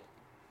 like,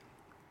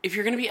 if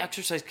you're going to be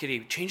exercise kitty,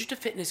 change it to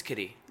fitness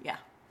kitty. Yeah.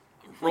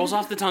 Rolls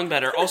off the tongue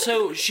better.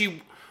 Also,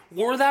 she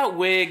wore that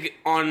wig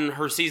on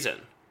her season.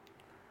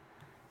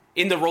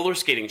 In the roller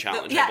skating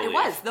challenge, I believe. It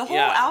was. The whole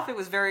outfit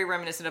was very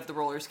reminiscent of the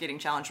roller skating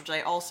challenge, which I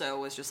also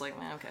was just like,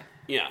 okay.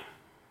 Yeah.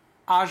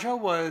 Aja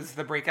was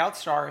the breakout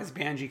star as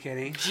Banji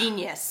Kitty.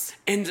 Genius.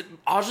 And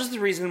Aja's the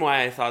reason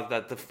why I thought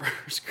that the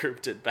first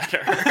group did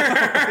better.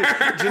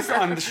 Just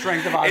on the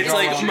strength of Aja. It's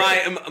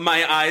like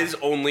my eyes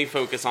only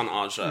focus on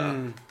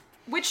Aja.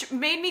 Which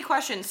made me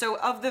question, so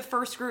of the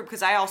first group,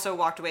 because I also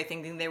walked away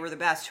thinking they were the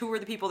best, who were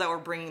the people that were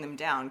bringing them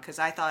down? Because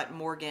I thought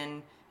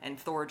Morgan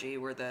and Thorgy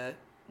were the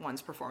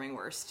ones performing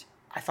worst.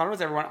 I thought it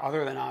was everyone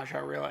other than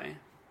Aja, really.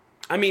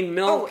 I mean,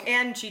 Milk... Oh,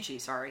 and Chi-Chi,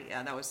 sorry.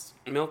 Yeah, that was...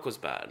 Milk was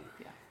bad.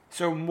 Yeah.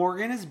 So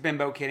Morgan is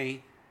Bimbo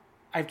Kitty.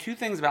 I have two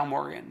things about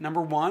Morgan.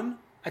 Number one,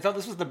 I thought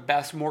this was the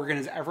best Morgan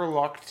has ever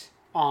looked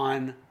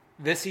on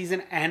this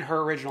season and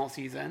her original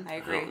season. I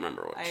agree. I don't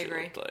remember what she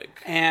looked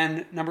like.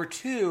 And number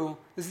two,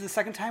 this is the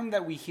second time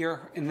that we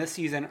hear in this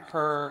season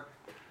her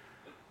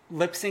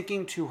lip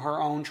syncing to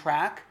her own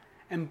track.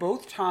 And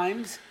both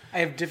times, I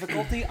have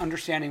difficulty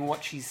understanding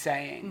what she's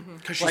saying.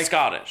 Because she's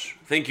Scottish.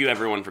 Thank you,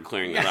 everyone, for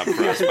clearing that up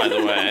for us, by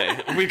the way.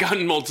 We've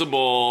gotten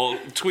multiple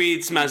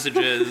tweets,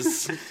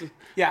 messages.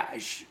 Yeah,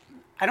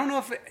 I don't know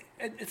if...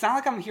 It's not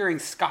like I'm hearing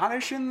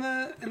Scottish in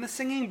the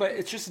singing, but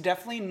it's just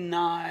definitely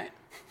not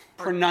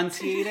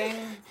pronunciating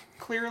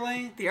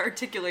clearly. The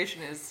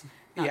articulation is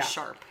not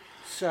sharp.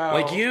 So,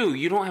 like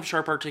you don't have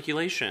sharp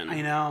articulation.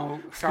 I know.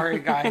 Sorry,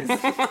 guys.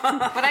 But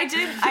I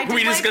did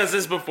we discussed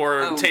this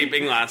before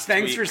taping last week.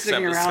 Thanks for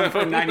sticking around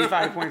for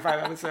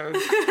 95.5 episodes.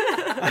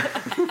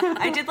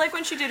 I did like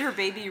when she did her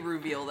baby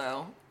reveal,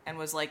 though, and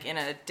was, like, in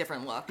a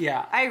different look.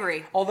 Yeah. I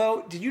agree.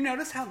 Although, did you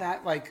notice how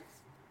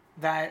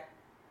that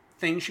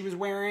thing she was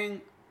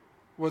wearing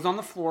was on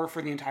the floor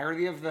for the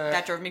entirety of the...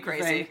 That drove me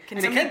crazy. Thing.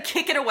 Can somebody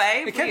kick it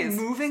away, It please? kept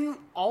moving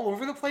all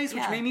over the place,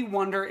 which made me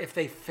wonder if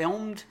they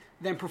filmed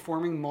them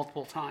performing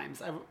multiple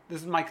times.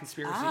 This is my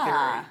conspiracy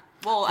theory.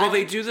 Well,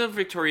 they do the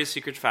Victoria's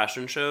Secret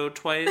fashion show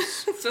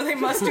twice. So they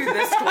must do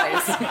this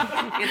twice.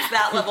 It's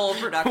that level of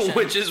production.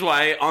 Which is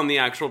why on the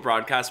actual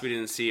broadcast we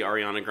didn't see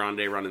Ariana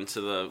Grande run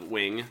into the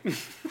wing. Show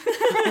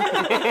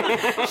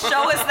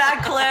us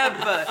that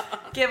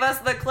clip. Give us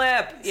the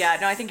clip. Yeah,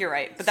 no, I think you're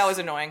right. But that was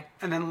annoying.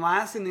 And then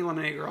last in the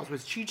Eliminated Girls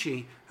was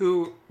Chi-Chi,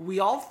 who we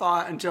all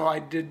thought, until I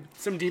did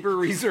some deeper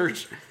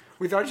research,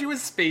 we thought she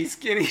was Space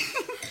Kitty.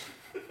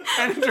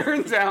 And it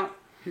turns out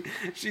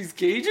she's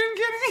Cajun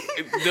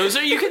Kitty.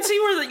 You can see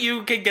where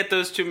you could get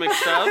those two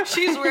mixed up.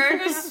 She's wearing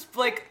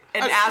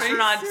an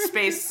astronaut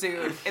space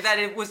suit that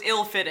it was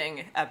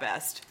ill-fitting at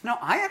best. No,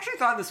 I actually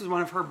thought this was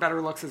one of her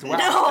better looks as well.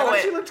 No, I thought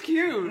she looked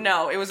cute.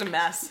 No, it was a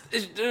mess.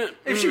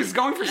 If she was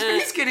going for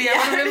Space Kitty, I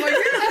would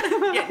have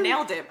been like, yeah,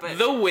 nailed it. But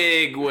the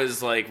wig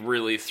was like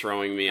really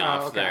throwing me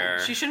off there.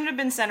 She shouldn't have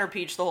been Center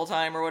Peach the whole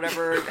time, or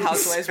whatever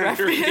Housewives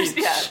reference.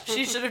 Yeah,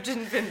 she should have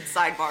just been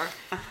Sidebar.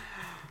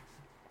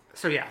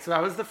 So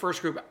that was the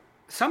first group.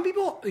 Some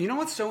people, you know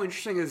what's so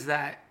interesting is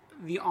that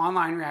the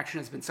online reaction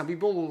has been some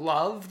people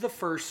love the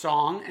first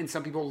song and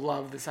some people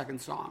love the second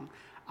song.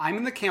 I'm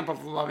in the camp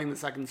of loving the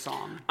second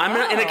song. I'm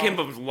in a camp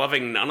of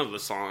loving none of the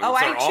songs. Oh,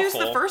 They're I choose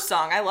awful. the first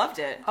song. I loved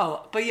it.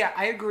 Oh, but yeah,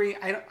 I agree.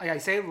 I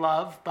say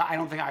love, but I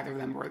don't think either of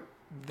them were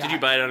that. Did you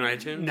buy it on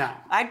iTunes? No.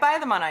 I'd buy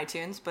them on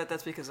iTunes, but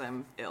that's because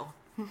I'm ill.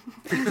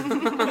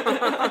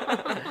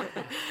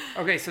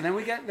 Okay, so then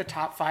we get the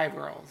top 5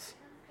 girls.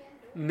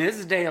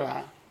 Ms.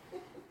 Dela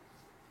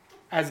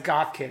as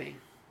Goth Kitty.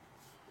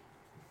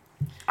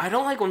 I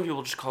don't like when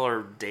people just call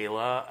her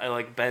Dela. I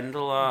like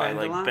Bendela. I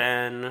like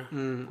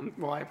Ben.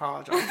 Well, I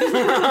apologize.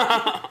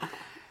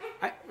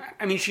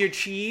 I mean, she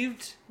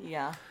achieved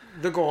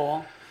the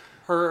goal.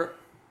 Her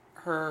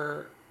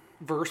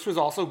verse was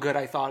also good,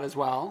 I thought, as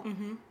well.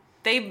 Mm-hmm.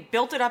 They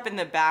built it up in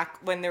the back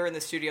when they were in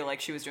the studio like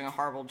she was doing a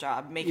horrible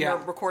job, making her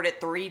record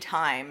it 3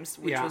 times,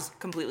 which was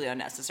completely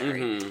unnecessary.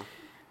 Mm-hmm.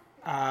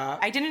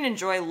 I didn't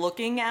enjoy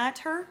looking at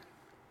her.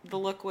 The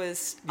look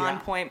was on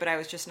point, but I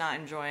was just not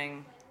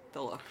enjoying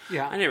the look.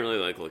 Yeah. I didn't really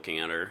like looking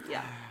at her.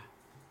 Yeah.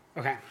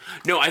 Okay.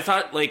 No, I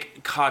thought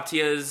like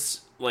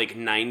Katya's like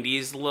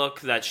 90s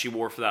look that she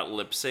wore for that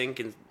lip sync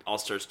in All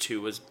Stars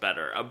 2 was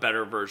better. A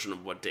better version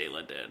of what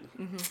Dela did.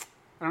 Mm-hmm.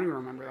 I don't even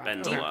remember that.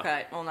 Bendela. Deep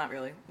cut. Well, not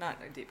really. Not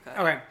a deep cut.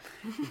 Okay.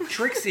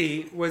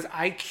 Trixie was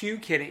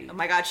IQ Kitty. Oh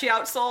my god, she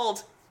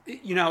outsold.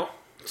 You know,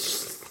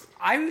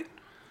 I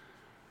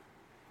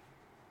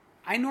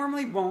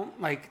normally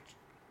won't like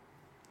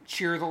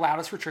cheer the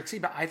loudest for Trixie,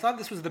 but I thought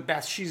this was the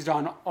best she's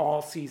done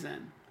all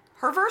season.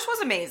 Her verse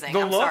was amazing.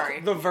 The I'm look, sorry.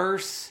 the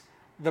verse,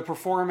 the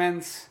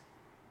performance.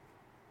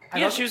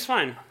 Yeah, she was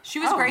fine. She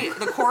was great.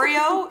 The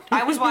choreo,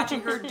 I was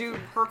watching her do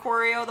her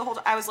choreo the whole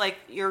time. I was like,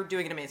 you're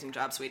doing an amazing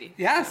job, sweetie.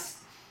 Yes.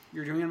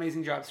 You're doing an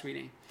amazing job,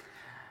 sweetie.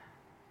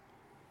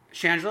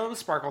 Shangela was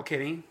Sparkle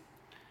Kitty.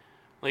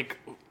 Like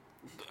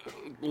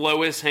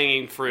lowest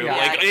hanging fruit. Yeah.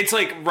 Like it's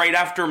like right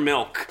after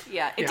milk.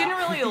 Yeah, it didn't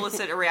really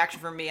elicit a reaction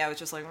from me. I was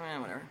just like,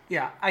 whatever.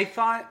 Yeah, I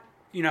thought,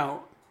 you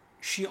know,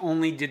 she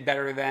only did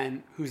better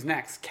than who's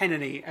next?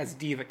 Kennedy as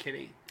Diva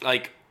Kitty.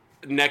 Like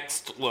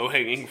next low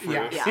hanging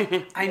fruit.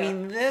 Yeah. I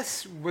mean,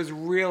 this was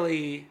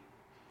really.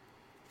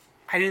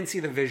 I didn't see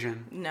the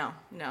vision. No.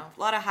 A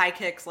lot of high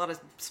kicks, a lot of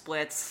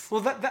splits.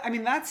 Well, I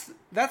mean, that's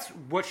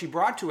what she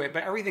brought to it,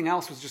 but everything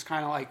else was just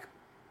kind of like,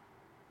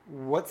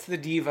 what's the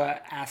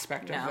diva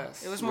aspect of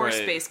this? It was more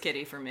Space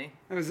Kitty for me.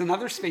 It was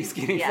another Space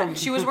Kitty from...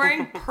 She was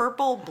wearing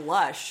purple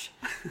blush.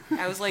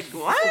 I was like,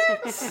 what?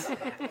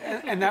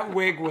 and that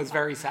wig was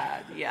very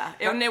sad. Yeah,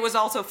 and it was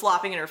also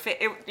flopping in her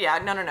face.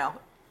 No.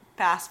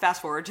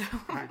 Fast forward.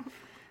 Right.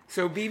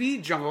 So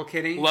BB Jungle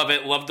Kitty. Love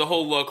it. Love the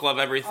whole look. Love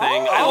everything.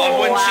 I love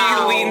when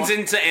she leans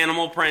into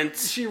animal print.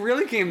 She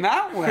really came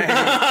that way.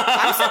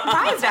 I'm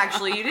surprised,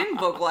 actually. You didn't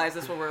vocalize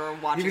this when we were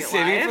watching it live.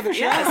 Save it for the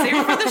show. Yeah, save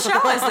it for the show,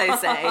 as they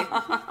say.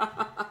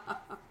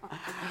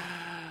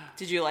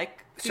 Did you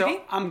like BB?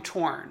 So I'm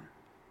torn.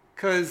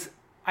 Because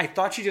I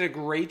thought she did a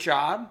great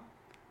job,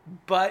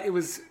 but it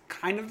was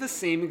kind of the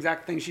same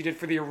exact thing she did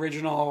for the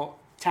original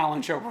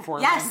talent show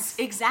performance. Yes,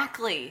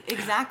 exactly.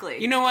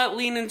 You know what?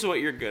 Lean into what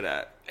you're good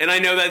at. And I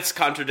know that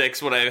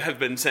contradicts what I have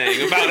been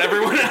saying about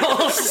everyone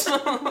else.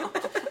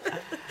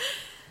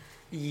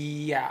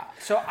 Yeah.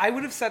 So I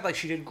would have said, like,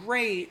 she did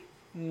great,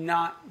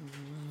 not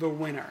the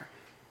winner.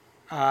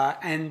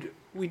 And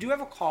we do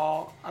have a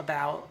call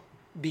about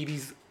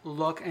BB's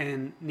look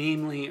and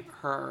namely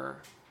her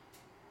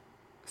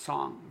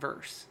song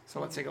verse. So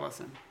let's take a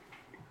listen.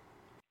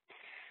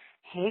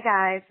 Hey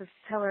guys, this is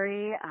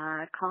Hillary,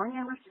 calling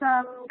in with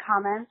some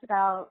comments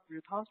about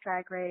RuPaul's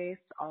Drag Race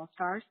All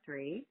Stars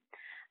 3.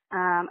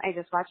 I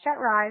just watched at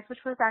Rise, which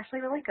was actually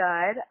really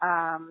good,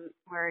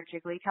 where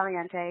Jiggly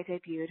Caliente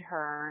debuted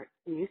her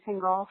new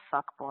single,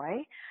 Fuckboy.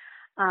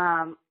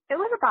 It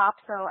was a bop,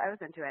 so I was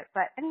into it.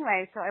 But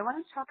anyway, so I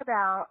wanted to talk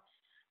about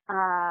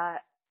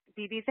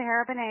BB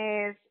Zahara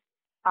Benet's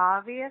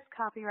obvious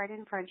copyright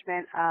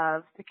infringement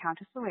of the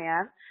Countess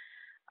Luann.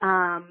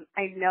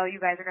 I know you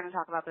guys are going to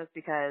talk about this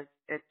because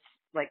it's,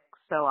 like,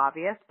 so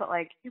obvious, but,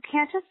 like, you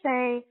can't just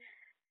say,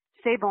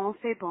 c'est bon,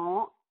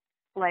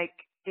 like,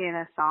 in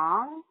a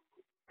song.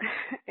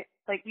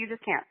 Like, you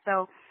just can't.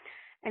 So,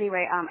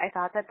 anyway, I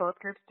thought that both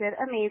groups did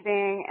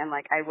amazing, and,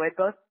 like, I would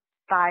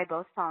buy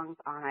both songs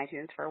on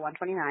iTunes for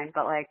 $129,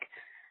 but, like,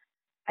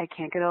 I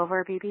can't get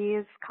over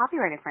BB's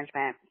copyright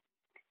infringement.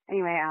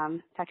 Anyway,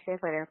 talk to you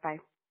guys later. Bye.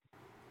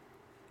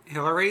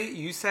 Hillary,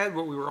 you said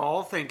what we were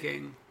all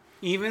thinking.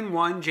 Even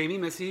one Jamie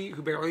Missy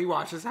who barely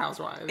watches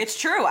Housewives. It's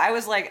true. I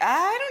was like,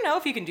 I don't know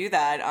if you can do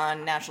that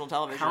on national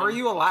television. How are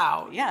you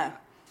allowed? Yeah.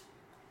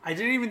 I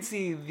didn't even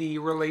see the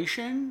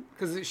relation,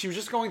 because she was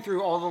just going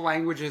through all the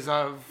languages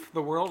of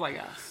the world, I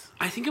guess.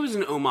 I think it was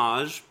an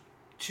homage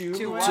To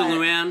to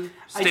Luann.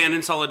 Stand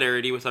in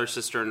solidarity with our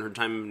sister in her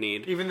time of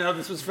need. Even though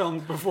this was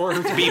filmed before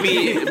her time.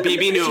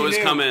 BB knew it was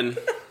coming.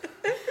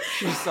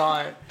 She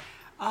saw it.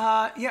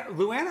 Yeah,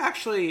 Luann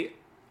actually,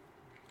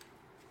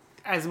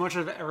 as much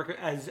of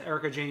as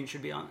Erica Jane,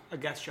 should be on a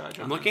guest judge.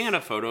 I'm looking at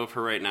a photo of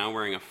her right now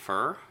wearing a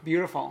fur.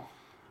 Beautiful.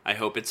 I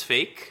hope it's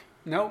fake.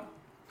 Nope.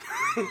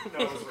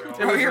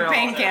 Throw your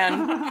paint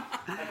can.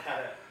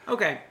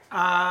 Okay,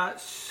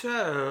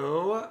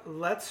 so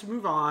let's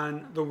move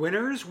on. The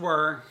winners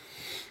were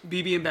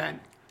BB and Ben.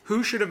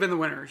 Who should have been the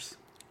winners?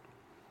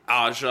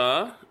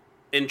 Aja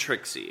and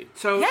Trixie.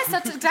 So Yes,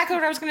 that's exactly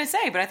what I was going to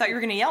say, but I thought you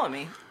were going to yell at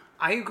me.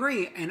 I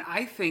agree, and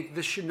I think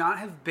this should not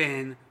have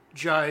been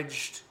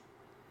judged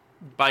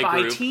By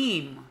group.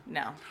 team.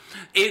 No.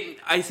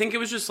 I think it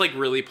was just like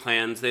really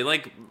planned. They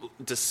like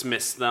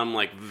dismissed them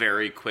like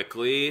very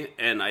quickly,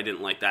 and I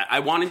didn't like that. I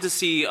wanted to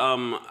see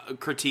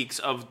critiques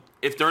of,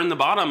 if they're in the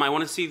bottom, I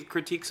want to see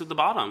critiques of the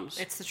bottoms.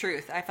 It's the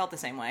truth. I felt the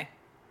same way.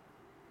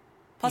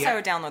 Plus, Yeah. I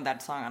would download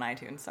that song on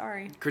iTunes.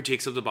 Sorry.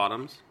 Critiques of the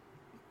bottoms.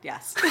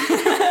 Yes.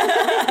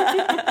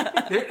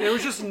 There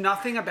was just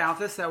nothing about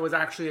this that was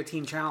actually a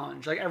team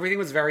challenge. Like, everything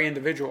was very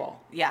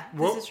individual. Yeah,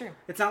 this is true.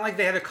 It's not like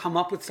they had to come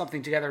up with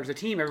something together as a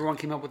team. Everyone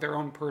came up with their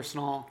own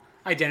personal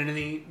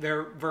identity,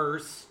 their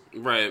verse,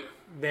 Right.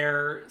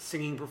 their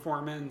singing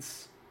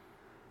performance.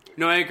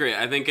 No, I agree.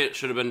 I think it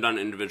should have been done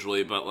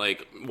individually, but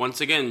like,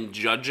 once again,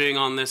 judging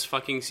on this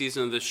fucking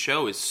season of this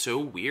show is so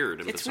weird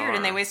and It's bizarre. weird,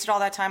 and they wasted all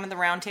that time at the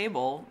round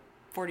table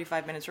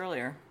 45 minutes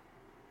earlier.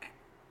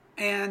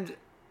 And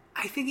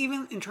I think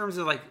even in terms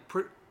of like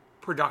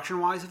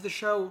production-wise of the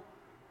show,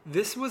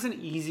 this was an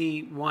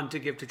easy one to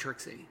give to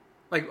Trixie.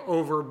 Like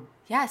over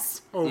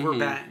Yes.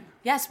 Ben.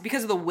 Yes,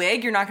 because of the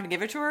wig, you're not going to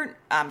give it to her?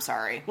 I'm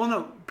sorry. Well,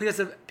 no,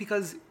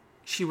 because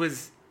she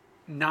was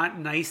not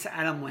nice to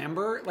Adam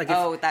Lambert. Like,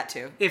 that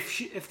too.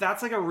 If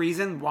that's like a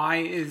reason, why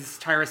is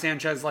Tyra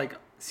Sanchez like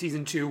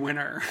season 2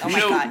 winner? Oh my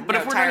God. But No,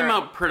 if we're Tyra. talking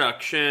about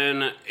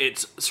production,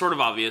 it's sort of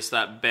obvious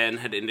that Ben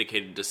had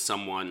indicated to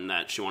someone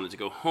that she wanted to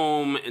go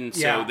home, and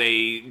so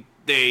Yeah.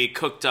 they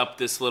cooked up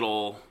this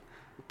little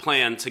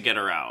plan to get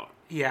her out.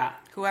 Yeah.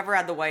 Whoever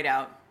had the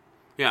whiteout.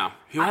 Yeah.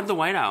 Who had the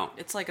whiteout?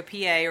 It's like a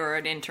PA or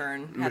an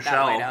intern had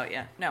Michelle. that whiteout,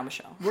 yeah. No,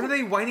 Michelle. What are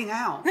they whiting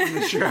out in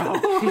the show?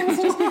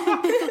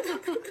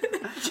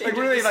 Like,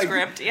 what are they, like-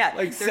 script? Yeah.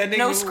 like There's sending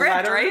no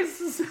script,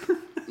 letters? right?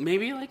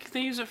 Maybe like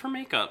they use it for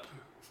makeup.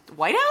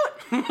 Whiteout?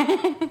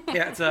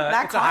 Yeah, it's a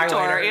That it's a contour,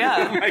 highlighter. Oh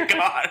yeah. my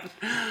god.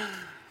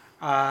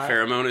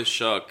 Pheromone is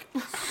shook.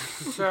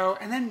 So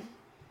and then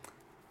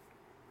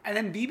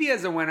BB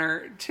as a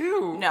winner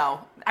too.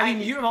 No. I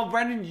mean,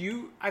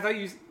 Brendan, I thought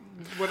you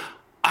what?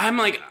 I'm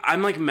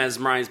like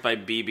mesmerized by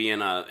BB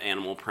in a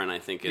animal print, I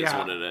think is Yeah.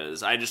 what it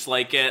is. I just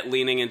like it,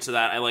 leaning into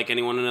that. I like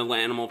anyone in an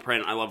animal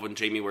print. I love when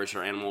Jamie wears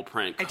her animal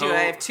print I coat. do.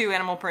 I have 2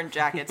 animal print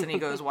jackets, and he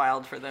goes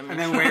wild for them. And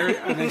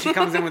then she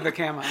comes in with the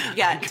camo.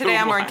 Yeah, today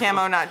I'm wearing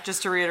camo, not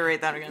just to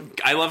reiterate that again.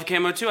 I love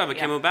camo too. I have a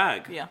camo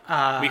bag.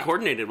 Yeah. We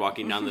coordinated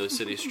walking down those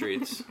city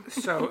streets.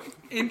 So,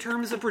 in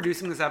terms of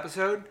producing this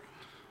episode,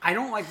 I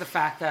don't like the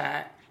fact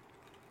that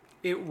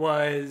it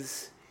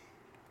was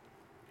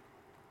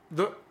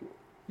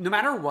no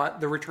matter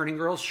what, the returning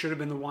girls should have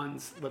been the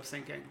ones lip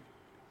syncing.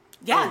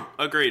 Yeah.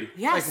 Agreed.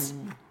 Yes.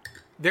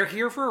 They're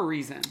here for a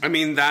reason. I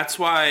mean, that's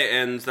why,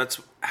 and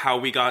that's how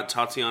we got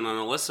Tatiana and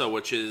Alyssa,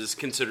 which is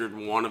considered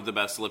one of the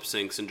best lip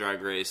syncs in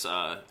Drag Race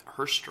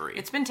history.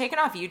 It's been taken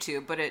off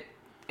YouTube, but it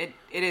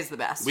is the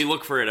best. We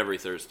look for it every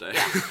Thursday.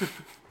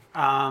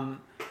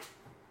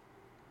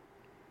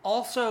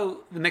 Also,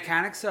 the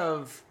mechanics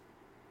of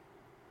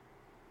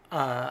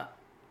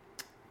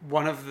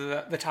one of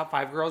the top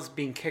 5 girls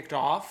being kicked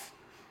off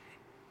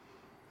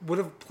would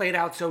have played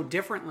out so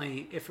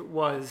differently if it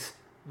was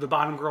the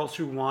bottom girls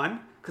who won,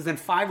 because then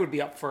 5 would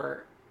be up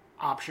for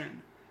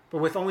option. But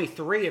with only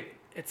 3,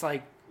 it's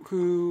like,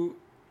 who...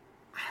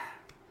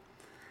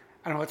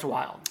 I don't know, it's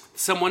wild.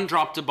 Someone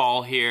dropped a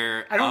ball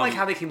here. I don't like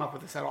how they came up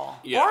with this at all.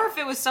 Yeah. Or if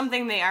it was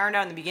something they ironed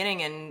out in the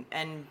beginning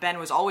and Ben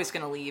was always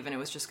going to leave and it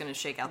was just going to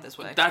shake out this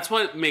way. That's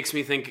what makes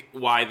me think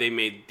why they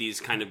made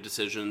these kind of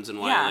decisions and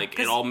why Yeah, like it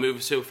 'cause- all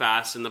moved so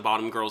fast and the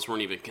bottom girls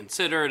weren't even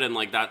considered and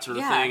like that sort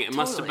of Yeah, thing. It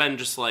must have totally. been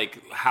just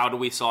like, how do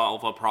we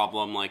solve a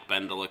problem like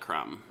Ben de la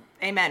Creme?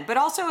 Amen. But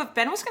also, if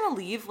Ben was going to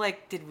leave,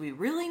 like, did we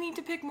really need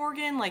to pick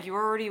Morgan? Like, you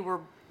already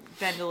were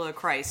Ben de la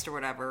Christ or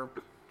whatever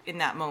in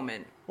that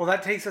moment. Well,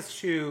 that takes us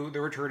to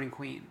the returning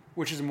queen,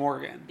 which is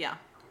Morgan. Yeah.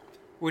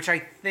 Which I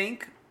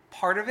think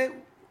part of it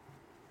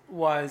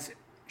was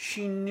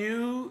she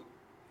knew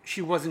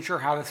she wasn't sure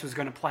how this was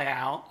going to play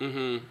out.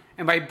 Mm-hmm.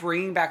 And by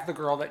bringing back the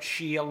girl that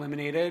she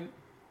eliminated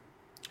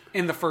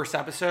in the first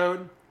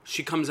episode...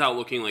 She comes out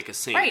looking like a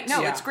saint. Right,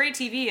 no, Yeah. it's great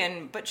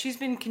TV, but she's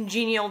been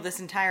congenial this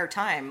entire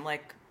time.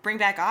 Like, bring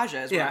back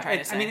Aja is what I'm trying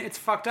to say. I mean, it's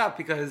fucked up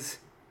because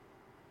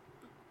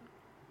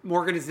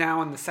Morgan is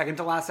now in the second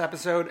to last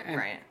episode and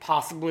Right.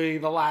 possibly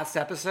the last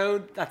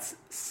episode. That's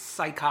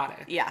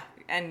psychotic. Yeah,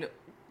 and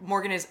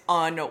Morgan is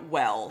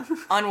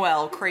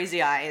unwell,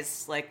 crazy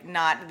eyes, like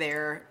not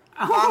there.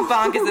 Bonk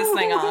bonk is this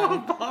thing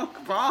on?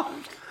 Bonk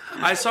bonk.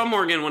 I saw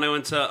Morgan when I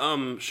went to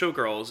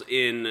Showgirls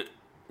in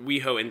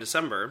WeHo in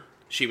December.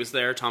 She was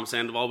there. Tom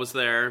Sandoval was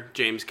there.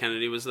 James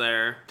Kennedy was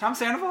there. Tom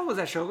Sandoval was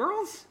at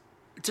Showgirls?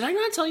 Did I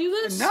not tell you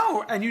this?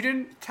 No, and you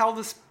didn't tell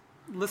this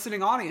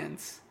listening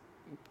audience.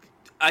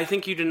 I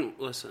think you didn't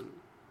listen.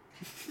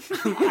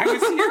 I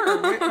was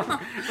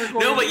here.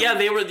 No, but yeah,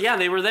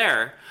 they were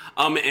there.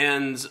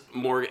 And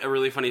a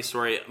really funny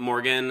story.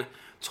 Morgan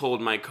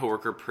told my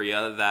coworker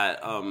Priya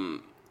that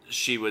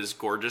she was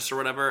gorgeous or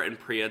whatever, and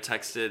Priya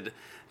texted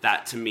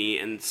that to me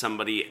and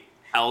somebody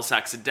else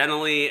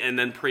accidentally, and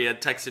then Priya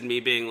texted me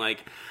being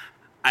like,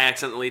 I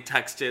accidentally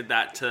texted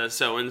that to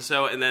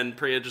so-and-so, and then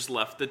Priya just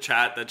left the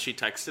chat that she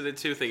texted it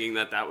to, thinking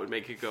that would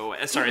make it go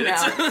away. Sorry. No.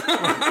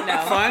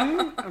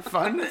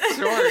 Fun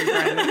story,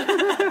 Brandon.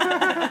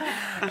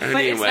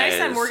 But it's nice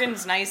that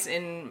Morgan's nice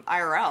in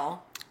IRL.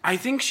 I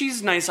think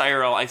she's nice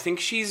IRL. I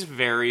think she's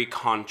very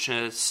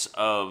conscious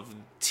of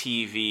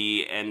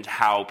TV and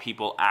how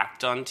people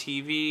act on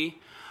TV.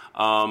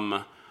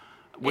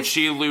 Which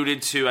she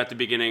alluded to at the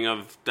beginning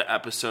of the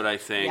episode, I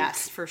think.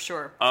 Yes, for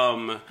sure.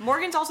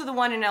 Morgan's also the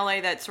one in LA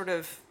that sort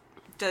of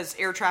does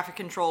air traffic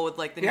control with,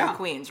 like, the new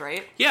queens,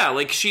 right? Yeah,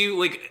 like,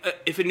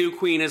 if a new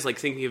queen is, like,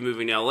 thinking of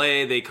moving to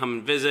LA, they come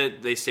and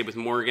visit, they stay with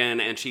Morgan,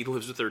 and she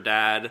lives with her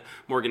dad,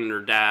 Morgan and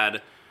her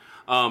dad.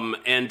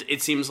 And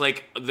it seems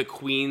like the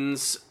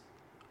queens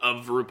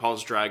of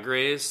RuPaul's Drag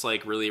Race,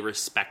 like, really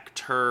respect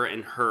her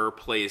and her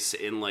place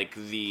in, like,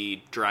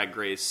 the Drag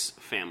Race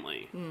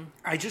family.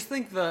 I just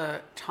think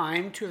the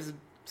time to have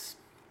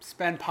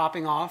spent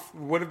popping off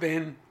would have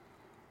been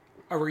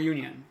a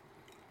reunion.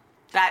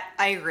 That,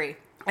 I agree.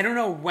 I don't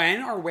know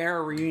when or where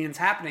a reunion's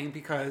happening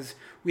because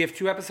we have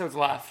 2 episodes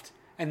left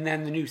and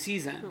then the new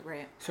season.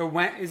 Right. So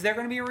when is there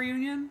going to be a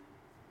reunion?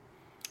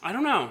 I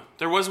don't know.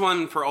 There was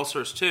one for All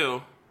Stars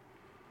 2.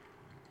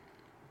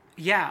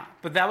 Yeah,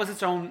 but that was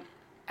its own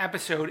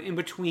episode in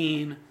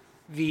between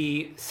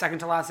the second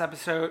to last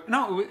episode.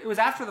 No, it was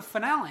after the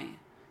finale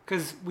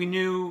because we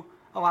knew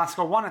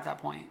Alaska won at that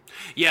point.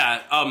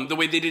 Yeah, the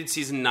way they did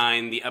season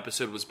 9, the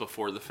episode was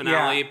before the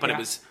finale, but it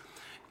was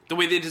the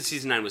way they did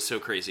season 9 was so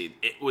crazy.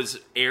 It was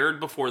aired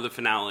before the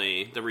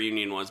finale, the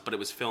reunion was, but it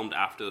was filmed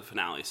after the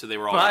finale, so they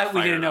were all. But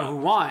we didn't know who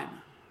won.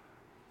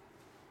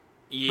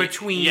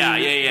 Between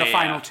the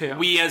final 2,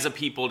 we as a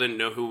people didn't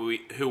know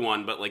who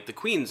won, but like the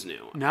queens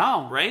knew.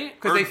 No, right?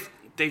 Because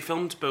they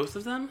filmed both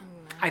of them?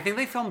 I think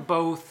they filmed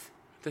both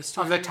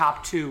of the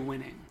top 2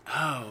 winning.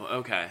 Oh,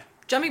 okay.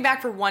 Jumping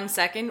back for 1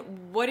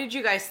 second, what did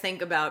you guys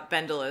think about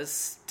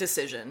Bendela's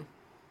decision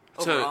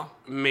overall?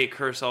 To make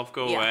herself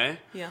go away?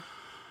 Yeah.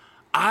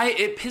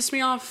 It pissed me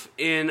off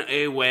in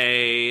a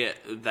way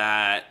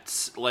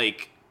that,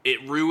 like,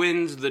 it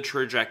ruined the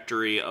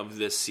trajectory of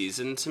this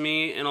season to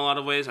me in a lot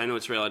of ways. I know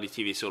it's reality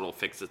TV, so it'll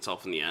fix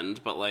itself in the end,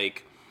 but,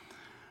 like,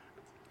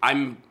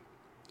 I'm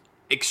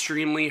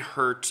extremely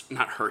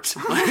not hurt.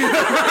 I'm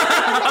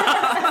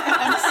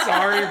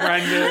sorry,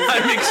 Brendan.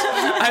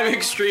 I'm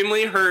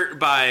extremely hurt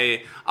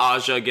by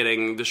Aja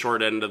getting the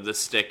short end of the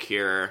stick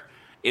here,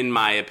 in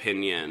my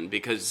opinion,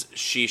 because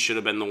she should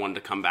have been the one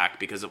to come back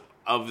because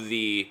of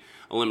the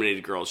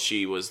eliminated girls.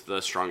 She was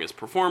the strongest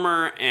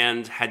performer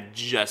and had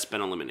just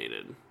been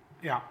eliminated.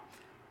 Yeah.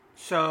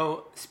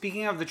 So,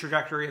 speaking of the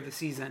trajectory of the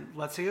season,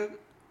 let's take a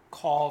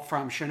call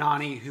from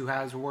Shanani, who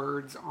has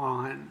words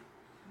on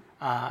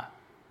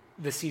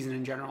the season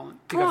in general.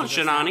 Come on,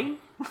 Shanani.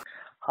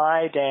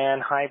 Hi,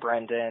 Dan. Hi,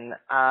 Brendan.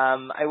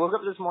 I woke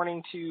up this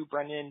morning to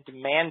Brendan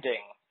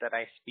demanding that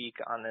I speak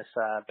on this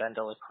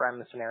Bendela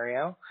Creme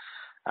scenario.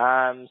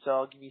 So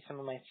I'll give you some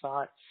of my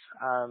thoughts.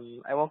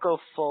 I won't go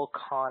full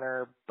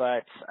Connor,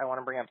 but I want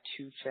to bring up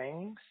 2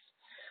 things.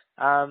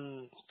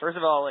 First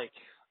of all, like,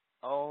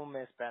 oh,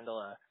 Miss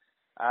Bendela.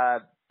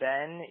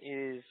 Ben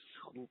is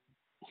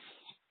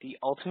the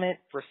ultimate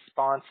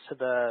response to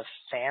the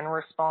fan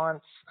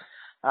response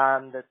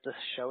that the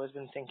show has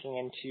been thinking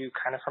into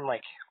kind of from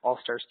like All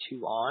Stars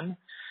 2 on.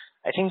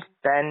 I think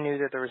Ben knew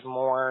that there's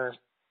more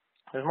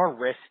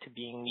risk to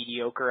being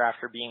mediocre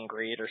after being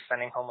great or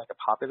sending home like a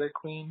popular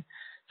queen.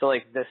 So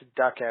like this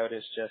duck out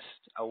is just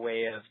a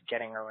way of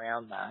getting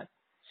around that.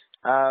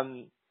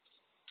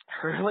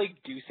 Her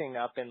like deucing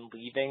up and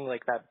leaving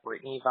like that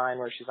Britney Vine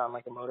where she's on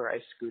like a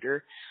motorized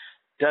scooter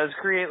does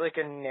create like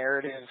a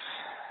narrative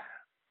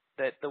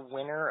that the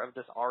winner of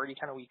this already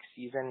kind of weak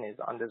season is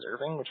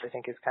undeserving, which I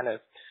think is kind of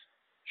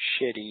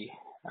shitty.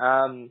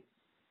 The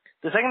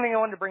second thing I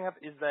wanted to bring up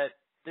is that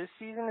this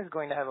season is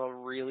going to have a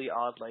really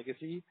odd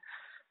legacy.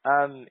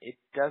 It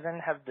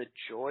doesn't have the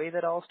joy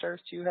that All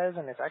Stars 2 has,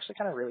 and it's actually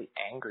kind of really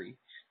angry.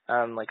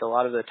 Like a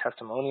lot of the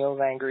testimonials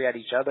angry at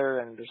each other,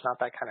 and there's not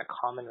that kind of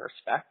common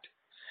respect.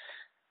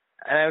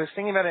 And I was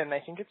thinking about it, and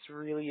I think it's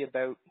really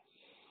about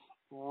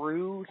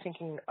Ru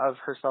thinking of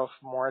herself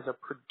more as a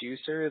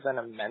producer than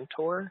a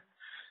mentor.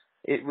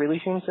 It really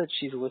seems that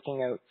she's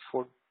looking out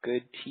for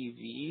good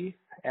TV,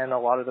 and a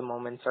lot of the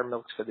moments are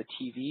milked for the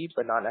TV,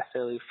 but not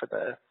necessarily for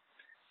the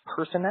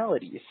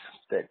personalities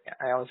that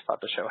I always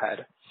thought the show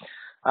had.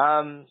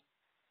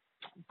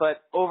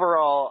 But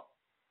overall,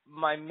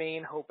 my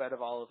main hope out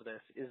of all of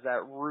this is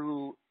that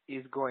Rue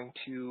is going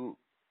to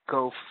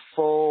go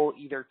full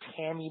either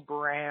Tammy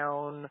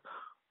Brown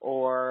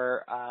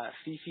or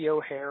Fifi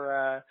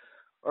O'Hara,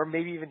 or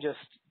maybe even just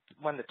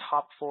when the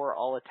top 4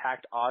 all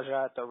attacked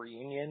Aja at the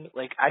reunion.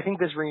 Like, I think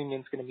this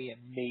reunion's going to be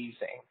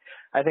amazing.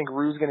 I think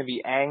Rue's going to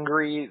be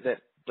angry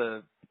that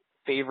the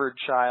favored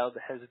child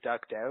has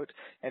ducked out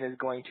and is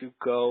going to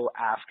go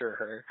after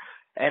her.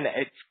 And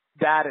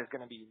that is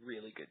going to be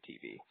really good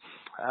TV.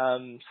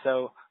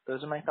 So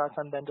those are my thoughts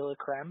on Ben de la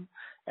Creme.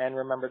 And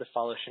remember to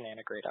follow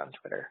Shenanigrade on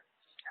Twitter.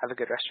 Have a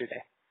good rest of your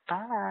day.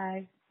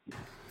 Bye.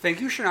 Thank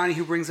you, Shanani,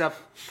 who brings up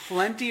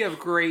plenty of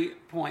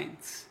great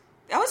points.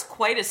 That was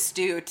quite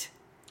astute.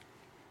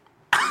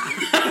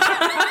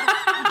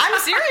 I'm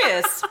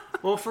serious.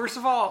 Well, first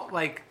of all,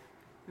 like,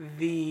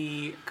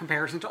 the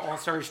comparison to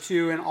All-Stars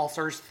 2 and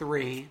All-Stars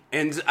 3.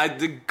 And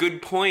the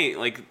good point,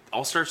 like,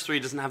 All-Stars 3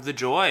 doesn't have the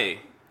joy.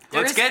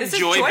 Let's get this is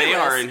Joy joyless.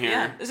 Behar in here.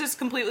 Yeah, this is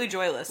completely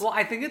joyless. Well,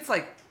 I think it's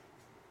like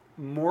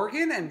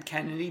Morgan and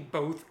Kennedy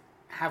both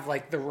have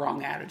like the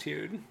wrong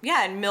attitude.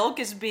 Yeah, and Milk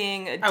is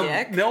being a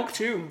dick. Milk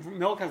too.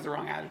 Milk has the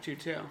wrong attitude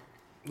too.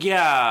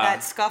 Yeah.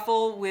 That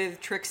scuffle with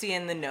Trixie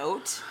and the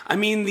note. I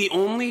mean, the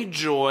only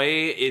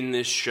joy in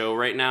this show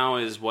right now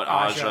is what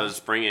Aja is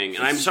bringing.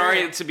 And I'm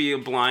sorry to be a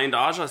blind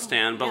Aja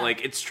stan, but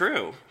like, it's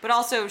true. But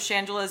also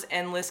Shangela's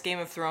endless Game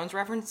of Thrones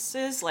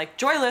references, like,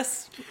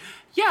 joyless.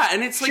 Yeah,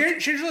 and it's like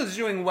Shangela's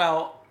doing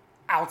well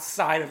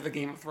outside of the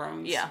Game of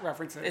Thrones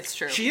references. It's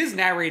true. She is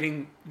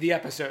narrating the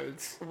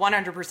episodes.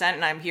 100%,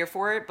 and I'm here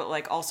for it, but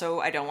like also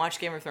I don't watch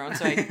Game of Thrones,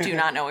 so I do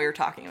not know what you're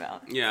talking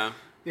about. Yeah.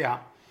 Yeah.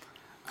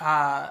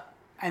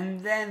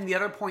 And then the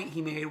other point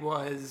he made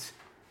was,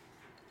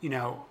 you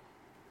know,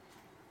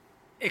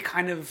 it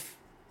kind of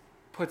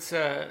puts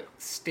a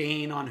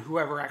stain on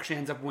whoever actually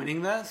ends up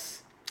winning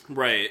this.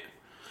 Right.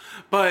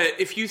 But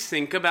if you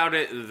think about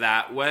it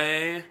that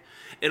way,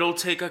 it'll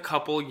take a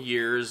couple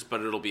years,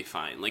 but it'll be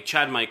fine. Like,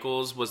 Chad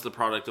Michaels was the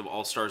product of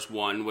All-Stars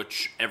 1,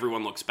 which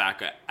everyone looks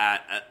back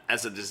at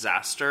as a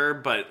disaster,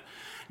 but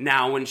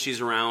now when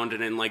she's around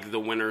and in, like, the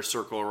winner's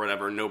circle or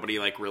whatever, nobody,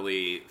 like,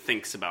 really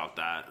thinks about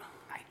that.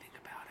 I think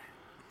about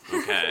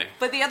it. Okay.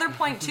 But the other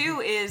point, too,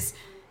 is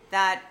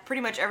that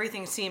pretty much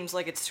everything seems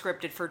like it's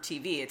scripted for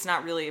TV. It's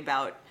not really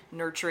about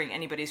nurturing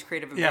anybody's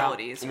creative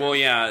abilities. Well,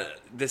 yeah,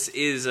 this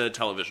is a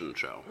television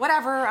show.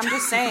 Whatever, I'm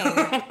just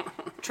saying.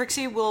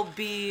 Trixie will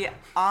be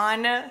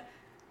on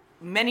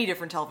many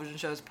different television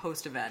shows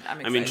post-event.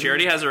 I'm excited. I mean, she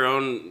already has her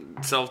own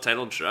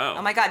self-titled show.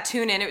 Oh my god,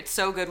 tune in. It's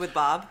so good with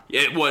Bob.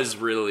 It was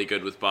really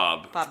good with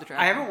Bob. Bob the Drag.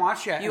 I haven't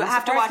watched yet. You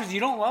have to watch because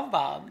you don't love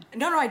Bob.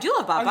 No, I do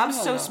love Bob.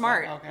 Bob's so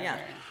smart. Okay, yeah.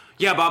 okay.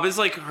 Yeah, Bob is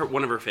like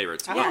one of her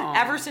favorites. Yeah,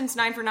 ever since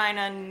 9 for 9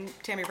 on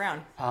Tammy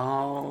Brown.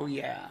 Oh,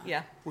 yeah.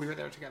 Yeah. We were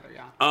there together,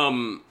 yeah.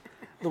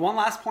 The one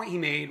last point he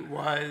made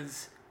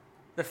was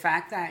the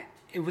fact that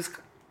it was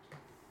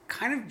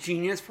kind of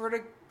genius for her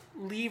to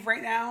leave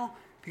right now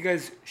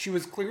because she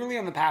was clearly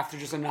on the path to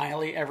just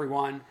annihilate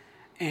everyone,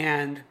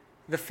 and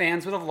the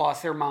fans would have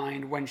lost their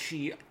mind when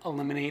she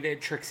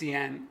eliminated Trixie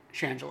and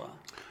Shangela.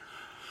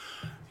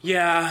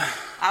 Yeah.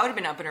 I would have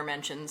been up in her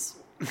mentions.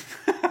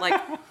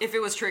 Like, if it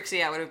was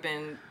Trixie, I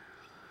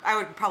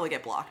would probably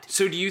get blocked.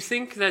 So do you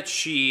think that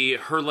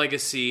her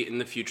legacy in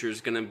the future is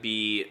going to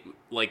be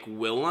like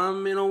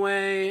Willem in a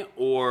way,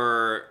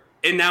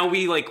 and now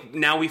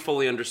we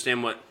fully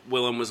understand what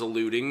Willem was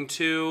alluding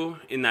to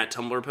in that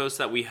Tumblr post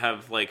that we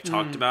have like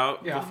talked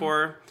about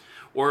before,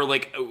 or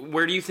like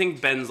where do you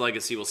think Ben's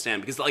legacy will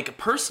stand? Because like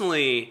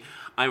personally,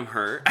 I'm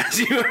hurt, as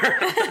you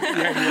heard.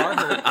 Yeah, you are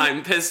hurt.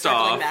 I'm pissed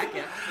off. Back,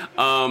 yeah.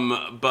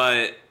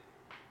 But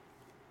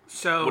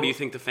so what do you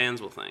think the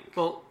fans will think?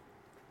 Well,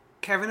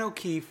 Kevin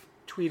O'Keefe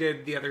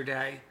tweeted the other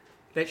day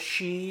that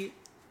she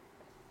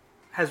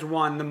has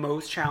won the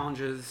most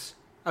challenges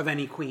of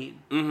any queen,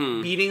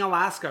 beating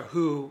Alaska,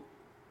 who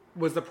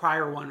was the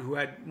prior one who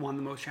had won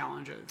the most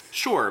challenges.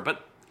 Sure,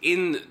 but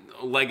in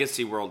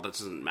legacy world, that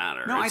doesn't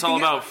matter. No, it's all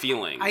about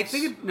feelings. I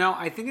think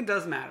it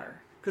does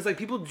matter because like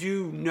people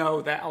do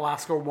know that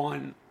Alaska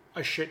won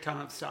a shit ton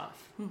of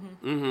stuff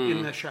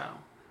in the show.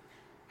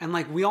 And,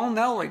 like, we all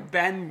know, like,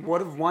 Ben would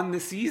have won the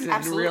season.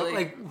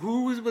 Absolutely.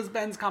 Who was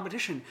Ben's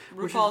competition?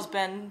 RuPaul's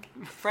Ben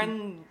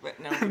friend...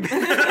 No. It's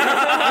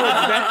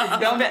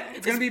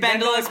going to be Ben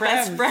de la Creme's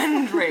best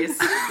friend race.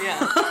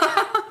 Yeah.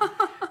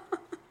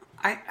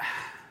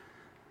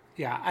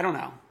 I don't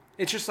know.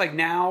 It's just, like,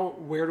 now,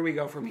 where do we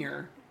go from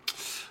here?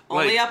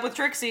 Only up with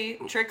Trixie,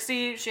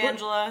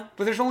 Shangela.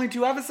 But there's only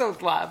 2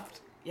 episodes left.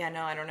 Yeah,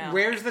 no, I don't know.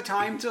 Where's the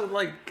time to,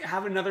 like,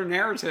 have another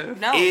narrative?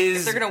 No,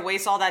 if they're going to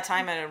waste all that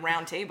time at a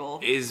round table.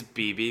 Is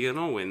BB going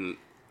to win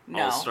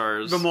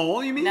All-Stars? The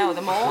Mole, you mean? No,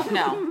 the Mole?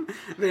 No.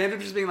 They end up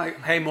just being like,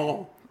 hey,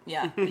 Mole.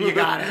 Yeah. You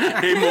got it.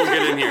 Hey, Mole,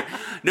 get in here.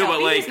 No, but,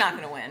 BB's like... not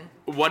going to win.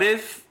 What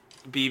if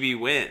BB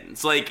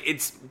wins? Like,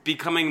 it's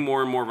becoming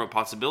more and more of a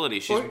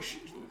possibility.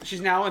 She's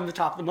now in the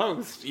top the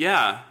most.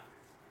 Yeah.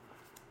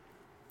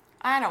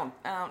 I don't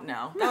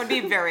know. That would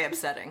be very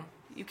upsetting.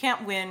 You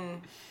can't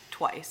win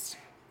twice.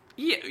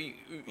 Yeah.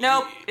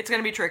 Nope, it's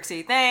gonna be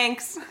Trixie.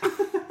 Thanks.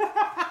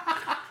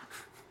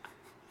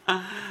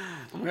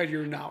 I'm glad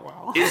you're not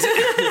well.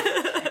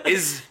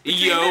 Is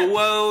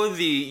Yo-Wo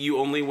the you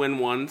only win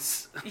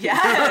once?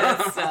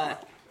 Yes.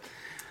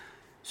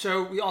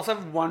 So we also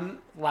have one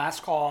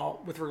last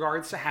call with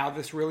regards to how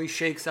this really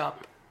shakes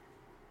up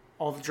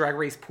all the Drag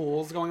Race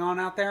pools going on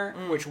out there,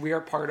 which we are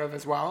part of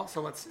as well.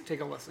 So let's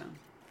take a listen.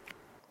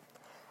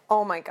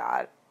 Oh my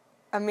God.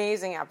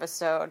 Amazing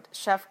episode.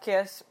 Chef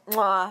kiss.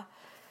 Mwah.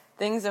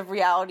 Things of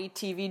reality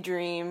TV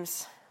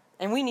dreams.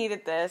 And we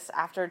needed this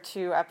after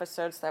 2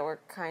 episodes that were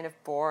kind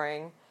of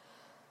boring.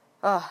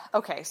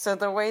 Okay, so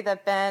the way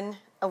that Ben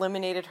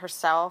eliminated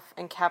herself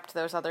and kept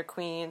those other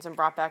queens and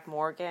brought back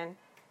Morgan,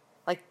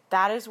 like,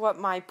 that is what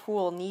my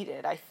pool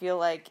needed. I feel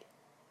like,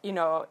 you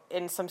know,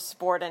 in some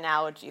sport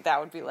analogy, that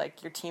would be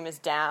like your team is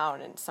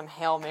down and some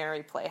Hail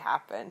Mary play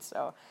happens.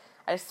 So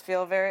I just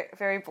feel very,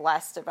 very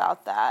blessed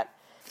about that.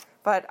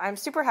 But I'm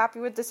super happy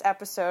with this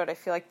episode. I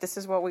feel like this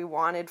is what we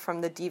wanted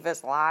from the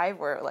Divas Live,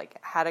 where it, like,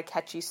 had a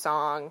catchy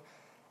song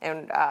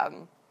and,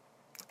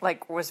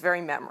 like, was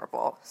very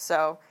memorable.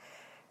 So,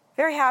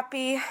 very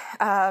happy.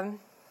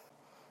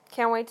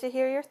 Can't wait to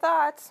hear your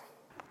thoughts.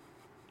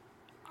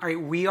 All right,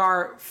 we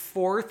are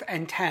 4th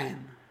and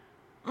 10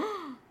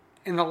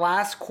 in the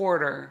last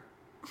quarter,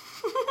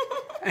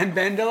 and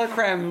Ben de la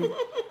Creme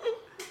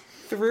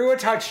threw a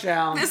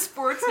touchdown. This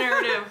sports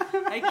narrative,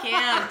 I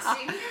can't.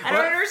 I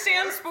don't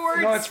understand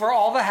sports. No, it's for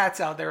all the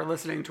hats out there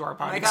listening to our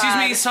podcast. Excuse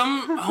me,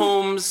 some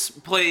homes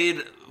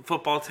played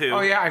football too.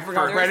 Oh yeah, I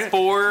forgot. For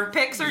 4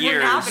 Picks are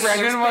years. happening.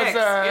 Brendan was Picks.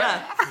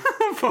 Yeah.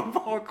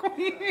 football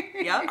queen.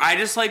 Yep. I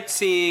just liked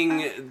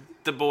seeing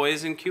the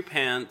boys in cute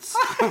pants.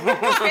 Those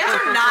pants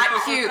are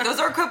not cute. Those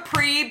are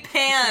capri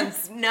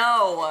pants.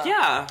 No.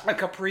 Yeah. A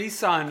Capri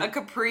Sun. A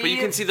capri. But you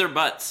can see their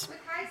butts.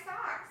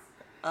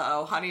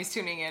 Uh-oh, honey's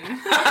tuning in.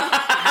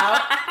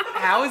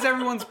 How is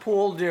everyone's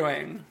pool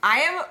doing?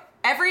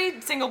 Every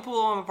single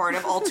pool I'm a part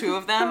of, all 2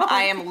 of them,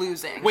 I am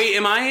losing. Wait,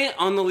 am I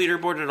on the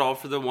leaderboard at all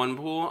for the one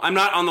pool? I'm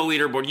not on the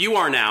leaderboard. You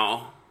are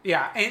now.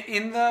 Yeah,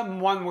 in the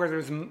one where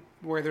there's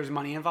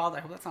money involved,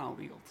 I hope that's not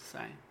illegal to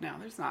say. No,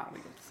 there's not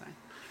illegal to say.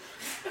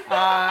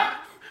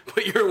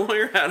 Put your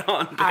lawyer hat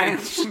on,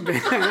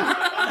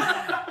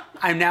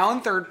 I'm now in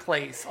 3rd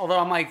place, although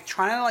I'm like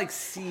trying to like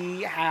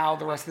see how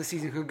the rest of the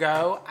season could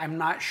go. I'm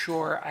not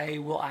sure I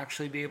will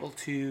actually be able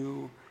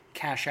to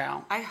cash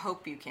out. I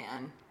hope you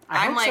can.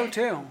 I hope so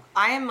too.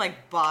 I am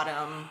like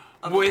bottom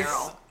of the With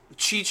barrel.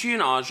 Chi-Chi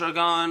and Aja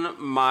gone,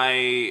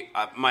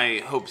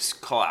 my hopes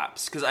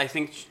collapsed because I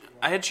think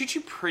I had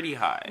Chi-Chi pretty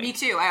high. Me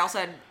too. I also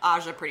had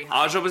Aja pretty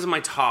high. Aja was in my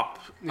top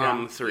 3.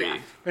 Yeah.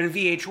 But in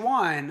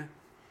VH1,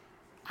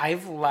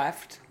 I've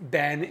left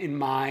Ben in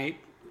my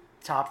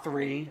top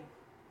 3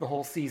 the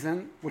whole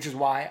season, which is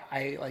why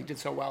I like did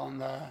so well in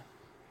the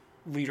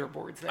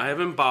leaderboards there. I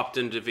haven't bopped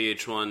into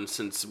VH1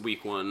 since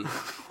week 1,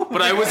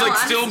 but I was like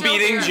still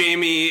beating there.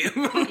 Jamie.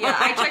 Yeah,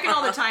 I check it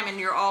all the time, and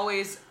you're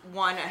always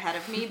 1 ahead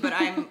of me. But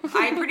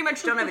I pretty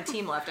much don't have a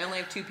team left. I only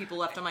have 2 people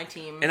left on my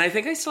team. And I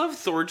think I still have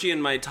Thorgy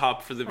in my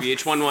top for the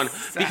VH1 one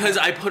because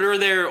I put her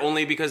there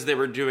only because they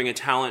were doing a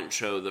talent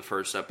show the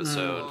first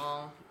episode.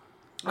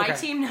 My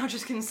team now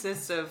just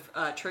consists of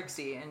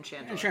Trixie and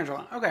Chandler. And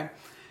Shangela. Okay.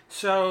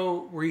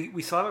 So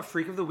we still have a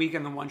Freak of the Week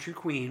and the One True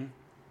Queen.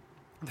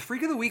 The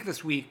Freak of the Week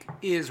this week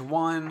is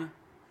one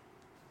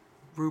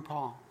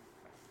RuPaul.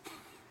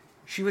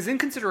 She was in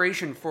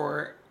consideration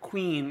for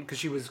Queen because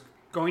she was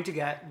going to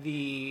get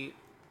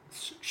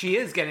she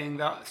is getting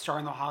the Star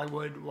in the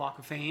Hollywood Walk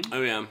of Fame.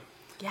 Oh, yeah.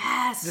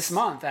 Yes. This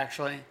month,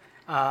 actually.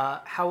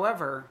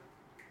 However,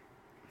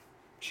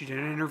 she did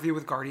an interview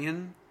with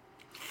Guardian,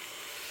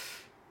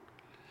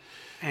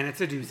 and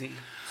it's a doozy.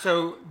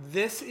 So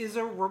this is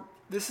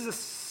a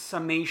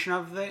summation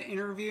of the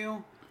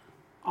interview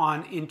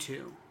on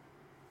Into.com.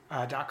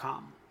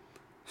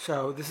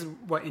 So this is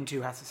what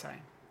Into has to say.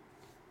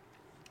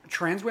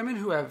 Trans women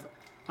who have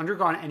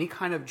undergone any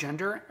kind of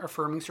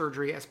gender-affirming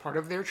surgery as part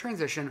of their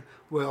transition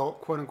will,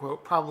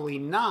 quote-unquote, probably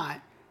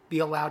not be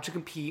allowed to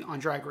compete on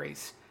Drag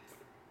Race,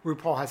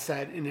 RuPaul has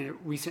said in a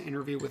recent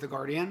interview with The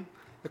Guardian.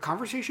 The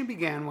conversation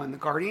began when The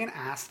Guardian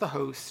asked the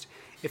host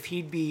if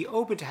he'd be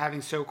open to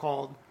having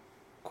so-called,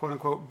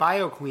 quote-unquote,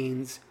 bio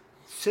queens,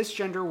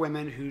 cisgender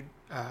women who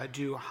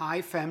do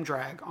high femme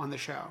drag on the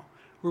show.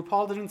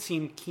 RuPaul didn't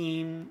seem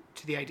keen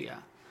to the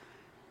idea.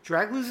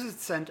 Drag loses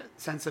its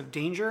sense of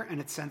danger and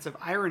its sense of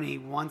irony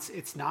once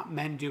it's not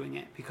men doing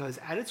it, because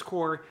at its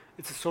core,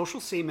 it's a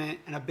social statement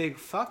and a big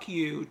fuck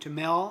you to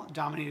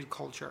male-dominated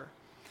culture.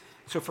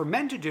 So for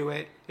men to do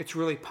it, it's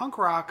really punk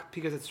rock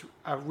because it's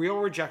a real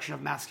rejection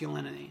of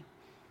masculinity.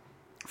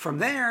 From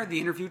there, the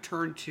interview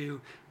turned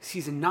to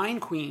season 9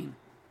 queen,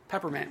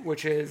 Peppermint,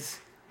 which is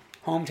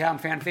hometown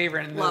fan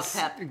favorite in Love this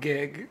Pep.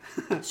 gig.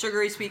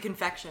 Sugary sweet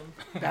confection.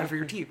 Bad for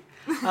your teeth.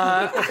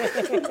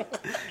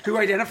 Who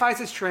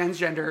identifies as a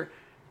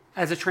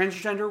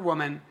transgender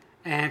woman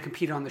and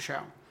competed on the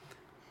show.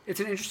 It's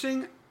an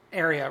interesting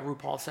area,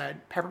 RuPaul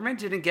said. Peppermint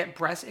didn't get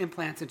breast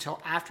implants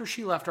until after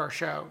she left our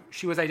show.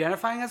 She was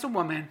identifying as a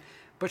woman,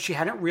 but she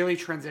hadn't really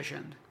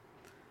transitioned.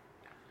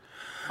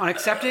 On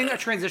accepting a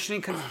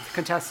transitioning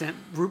contestant,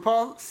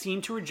 RuPaul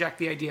seemed to reject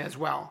the idea as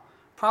well.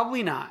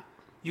 Probably not.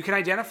 You can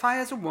identify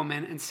as a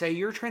woman and say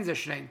you're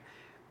transitioning,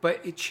 but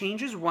it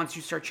changes once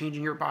you start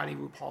changing your body,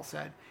 RuPaul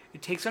said.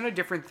 It takes on a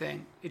different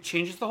thing. It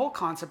changes the whole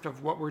concept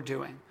of what we're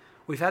doing.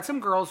 We've had some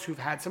girls who've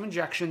had some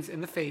injections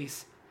in the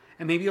face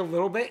and maybe a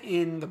little bit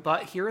in the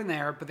butt here and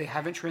there, but they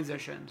haven't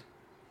transitioned.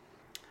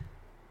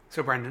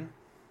 So, Brendan?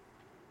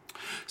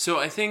 So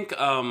I think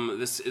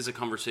this is a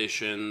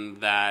conversation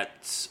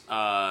that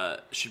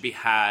should be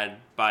had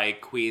by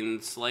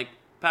queens like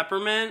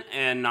Peppermint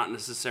and not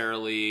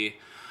necessarily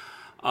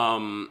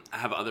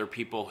have other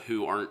people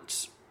who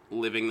aren't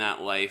living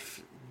that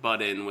life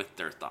butt in with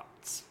their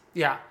thoughts.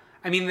 Yeah.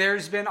 I mean,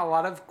 there's been a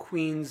lot of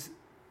queens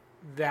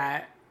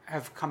that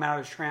have come out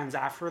as trans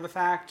after the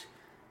fact.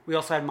 We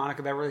also had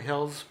Monica Beverly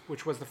Hills,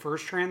 which was the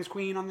first trans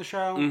queen on the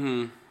show.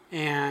 Mm-hmm.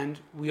 And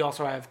we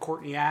also have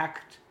Courtney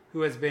Act,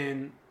 who has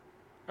been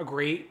a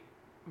great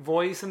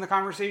voice in the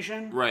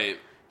conversation. Right.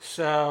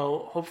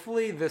 So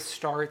hopefully this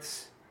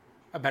starts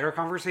a better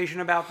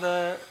conversation about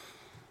the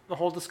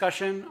whole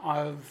discussion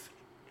of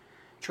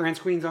trans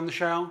queens on the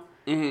show.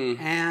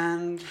 Mm-hmm.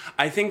 And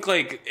I think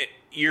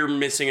you're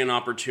missing an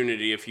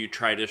opportunity if you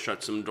try to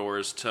shut some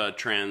doors to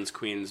trans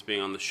queens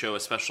being on the show,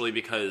 especially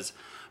because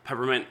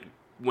Peppermint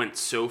went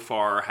so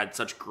far, had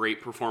such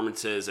great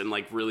performances, and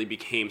really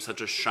became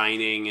such a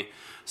shining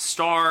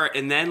star,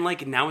 and then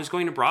now is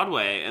going to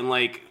Broadway, and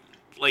like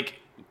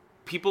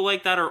people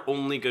like that are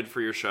only good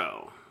for your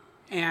show.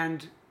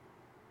 And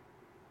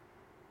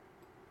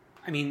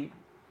I mean,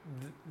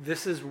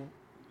 this is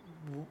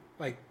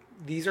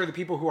these are the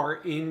people who are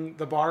in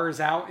the bars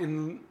out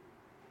in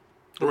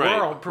the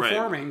world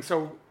performing. Right.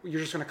 So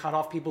you're just going to cut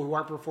off people who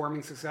aren't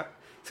performing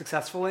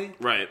successfully.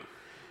 Right.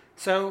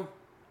 So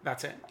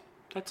that's it.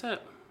 That's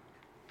it.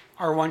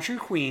 Our one true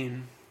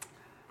queen,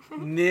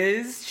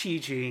 Ms.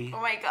 Chi-Chi.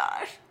 Oh my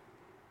gosh.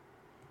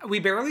 We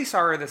barely saw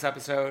her this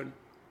episode.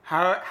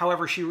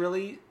 However, she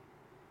really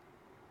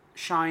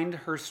shined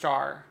her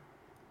star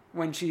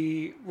when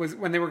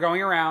they were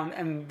going around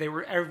and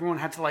everyone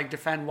had to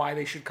defend why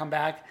they should come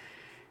back,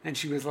 and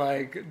she was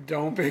like,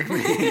 "Don't pick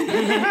me.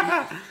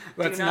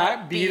 Let's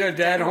not beat a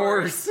dead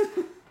horse."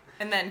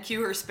 And then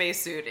cue her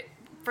spacesuit.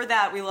 For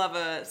that, we love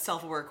a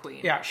self-aware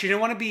queen. Yeah, she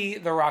didn't want to be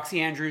the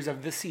Roxy Andrews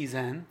of this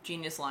season.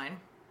 Genius line.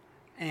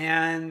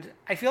 And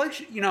I feel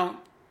like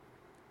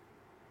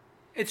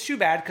it's too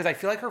bad because I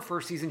feel like her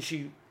first season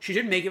she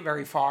didn't make it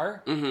very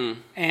far. Mm-hmm.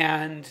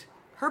 And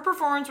her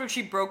performance when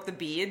she broke the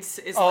beads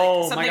is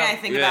something I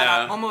think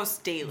about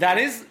almost daily. That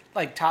is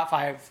top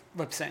 5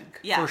 lip sync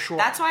for sure.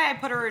 That's why I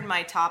put her in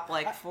my top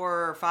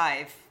 4 or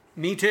 5.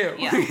 Me too.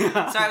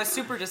 Yeah. So I was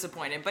super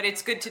disappointed, but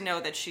it's good to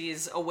know that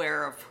she's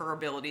aware of her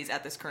abilities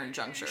at this current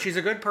juncture. She's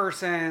a good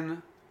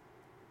person,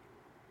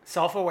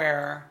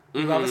 self-aware.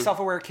 We love a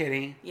self-aware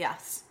kitty.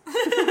 Yes.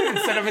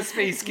 Instead of a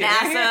space kitty.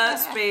 NASA,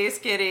 space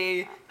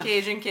kitty,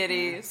 Cajun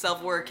kitty,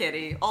 self-aware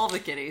kitty, all the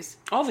kitties.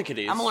 All the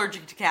kitties. I'm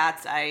allergic to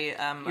cats. I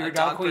am a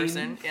dog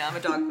person. Yeah, I'm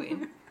a dog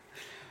queen.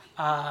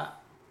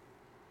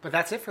 But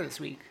that's it for this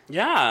week.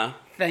 Yeah.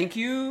 Thank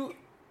you,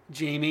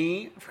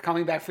 Jamie, for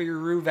coming back for your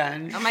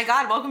revenge. Oh my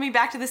God, welcome me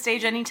back to the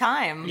stage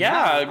anytime.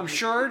 Yeah, I'm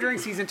sure during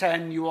season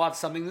 10 you will have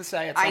something to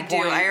say at some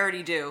point. I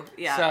already do,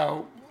 yeah.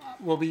 So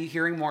we'll be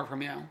hearing more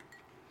from you.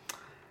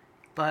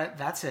 But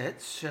that's it.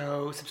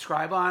 So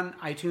subscribe on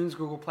iTunes,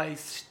 Google Play,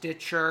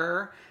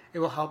 Stitcher. It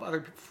will help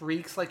other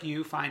freaks like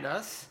you find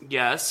us.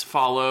 Yes,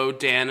 follow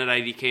Dan at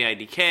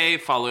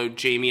IDK. Follow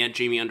Jamie at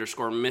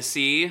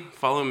Jamie_Missy.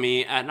 Follow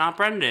me at Not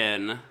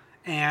Brendan.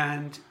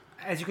 And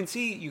as you can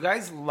see, you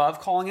guys love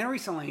calling in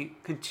recently.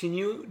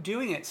 Continue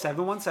doing it.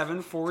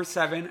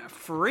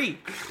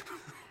 717-47-FREAK.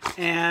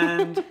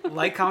 And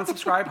like, comment,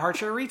 subscribe, heart,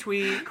 share,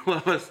 retweet.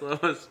 Love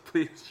us.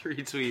 Please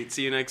retweet.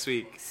 See you next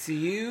week. See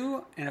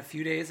you in a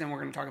few days, and we're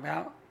going to talk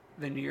about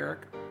the New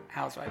York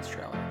Housewives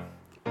trailer.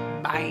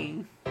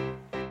 Bye.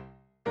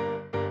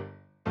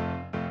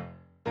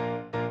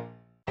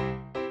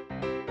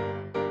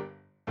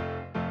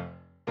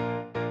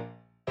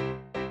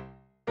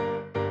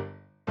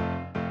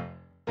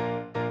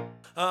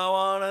 I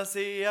wanna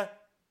see ya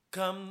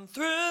come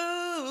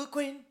through,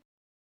 queen.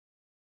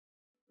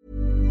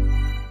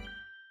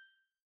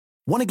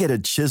 Want to get a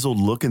chiseled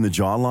look in the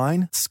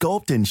jawline?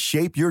 Sculpt and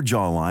shape your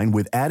jawline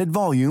with added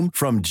volume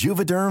from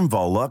Juvederm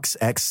Volux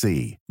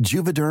XC.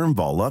 Juvederm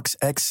Volux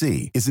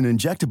XC is an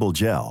injectable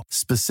gel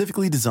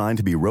specifically designed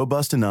to be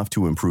robust enough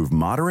to improve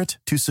moderate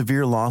to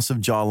severe loss of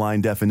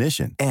jawline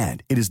definition.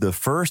 And it is the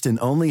first and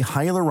only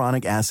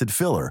hyaluronic acid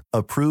filler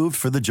approved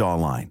for the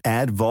jawline.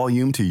 Add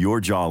volume to your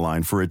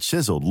jawline for a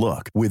chiseled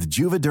look with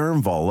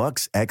Juvederm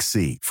Volux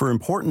XC. For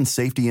important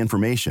safety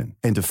information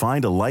and to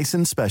find a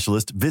licensed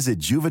specialist, visit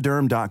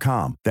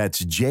Juvederm.com.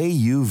 That's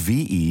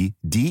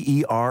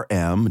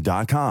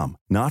Juvederm.com.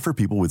 Not for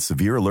people with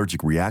severe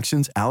allergic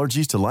reactions,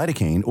 allergies to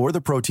lidocaine, or the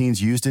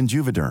proteins used in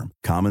Juvederm.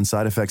 Common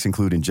side effects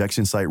include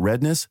injection site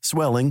redness,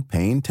 swelling,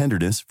 pain,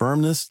 tenderness,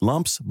 firmness,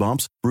 lumps,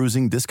 bumps,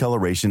 bruising,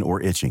 discoloration, or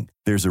itching.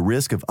 There's a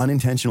risk of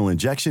unintentional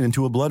injection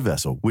into a blood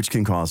vessel, which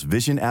can cause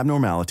vision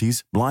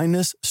abnormalities,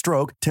 blindness,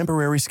 stroke,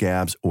 temporary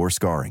scabs, or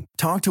scarring.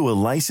 Talk to a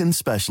licensed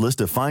specialist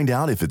to find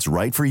out if it's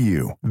right for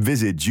you.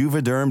 Visit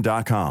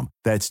Juvederm.com.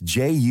 That's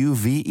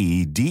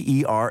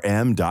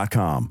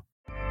JUVEDERM.com.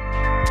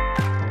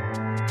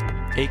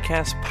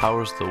 Acast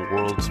powers the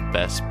world's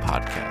best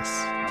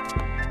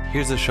podcasts.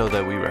 Here's a show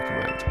that we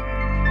recommend.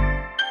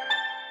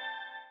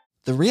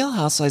 The Real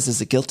Housewives is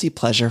a guilty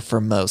pleasure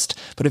for most,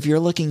 but if you're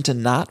looking to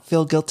not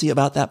feel guilty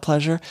about that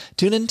pleasure,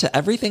 tune in to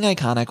Everything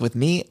Iconic with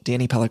me,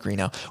 Danny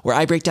Pellegrino, where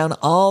I break down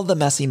all the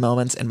messy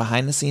moments and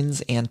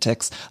behind-the-scenes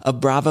antics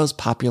of Bravo's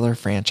popular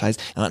franchise.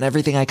 And on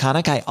Everything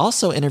Iconic, I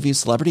also interview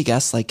celebrity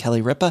guests like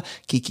Kelly Ripa,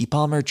 Keke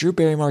Palmer, Drew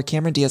Barrymore,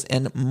 Cameron Diaz,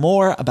 and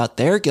more about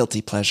their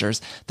guilty pleasures,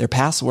 their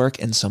past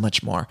work, and so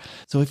much more.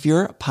 So if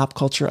you're pop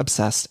culture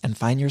obsessed and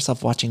find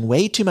yourself watching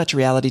way too much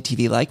reality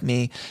TV like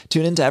me,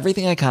 tune in to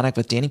Everything Iconic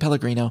with Danny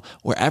Pellegrino,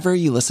 wherever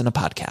you listen to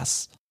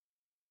podcasts.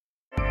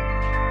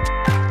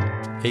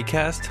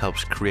 Acast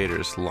helps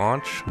creators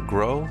launch,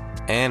 grow,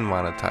 and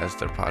monetize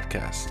their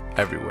podcasts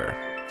everywhere.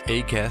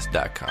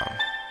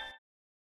 Acast.com.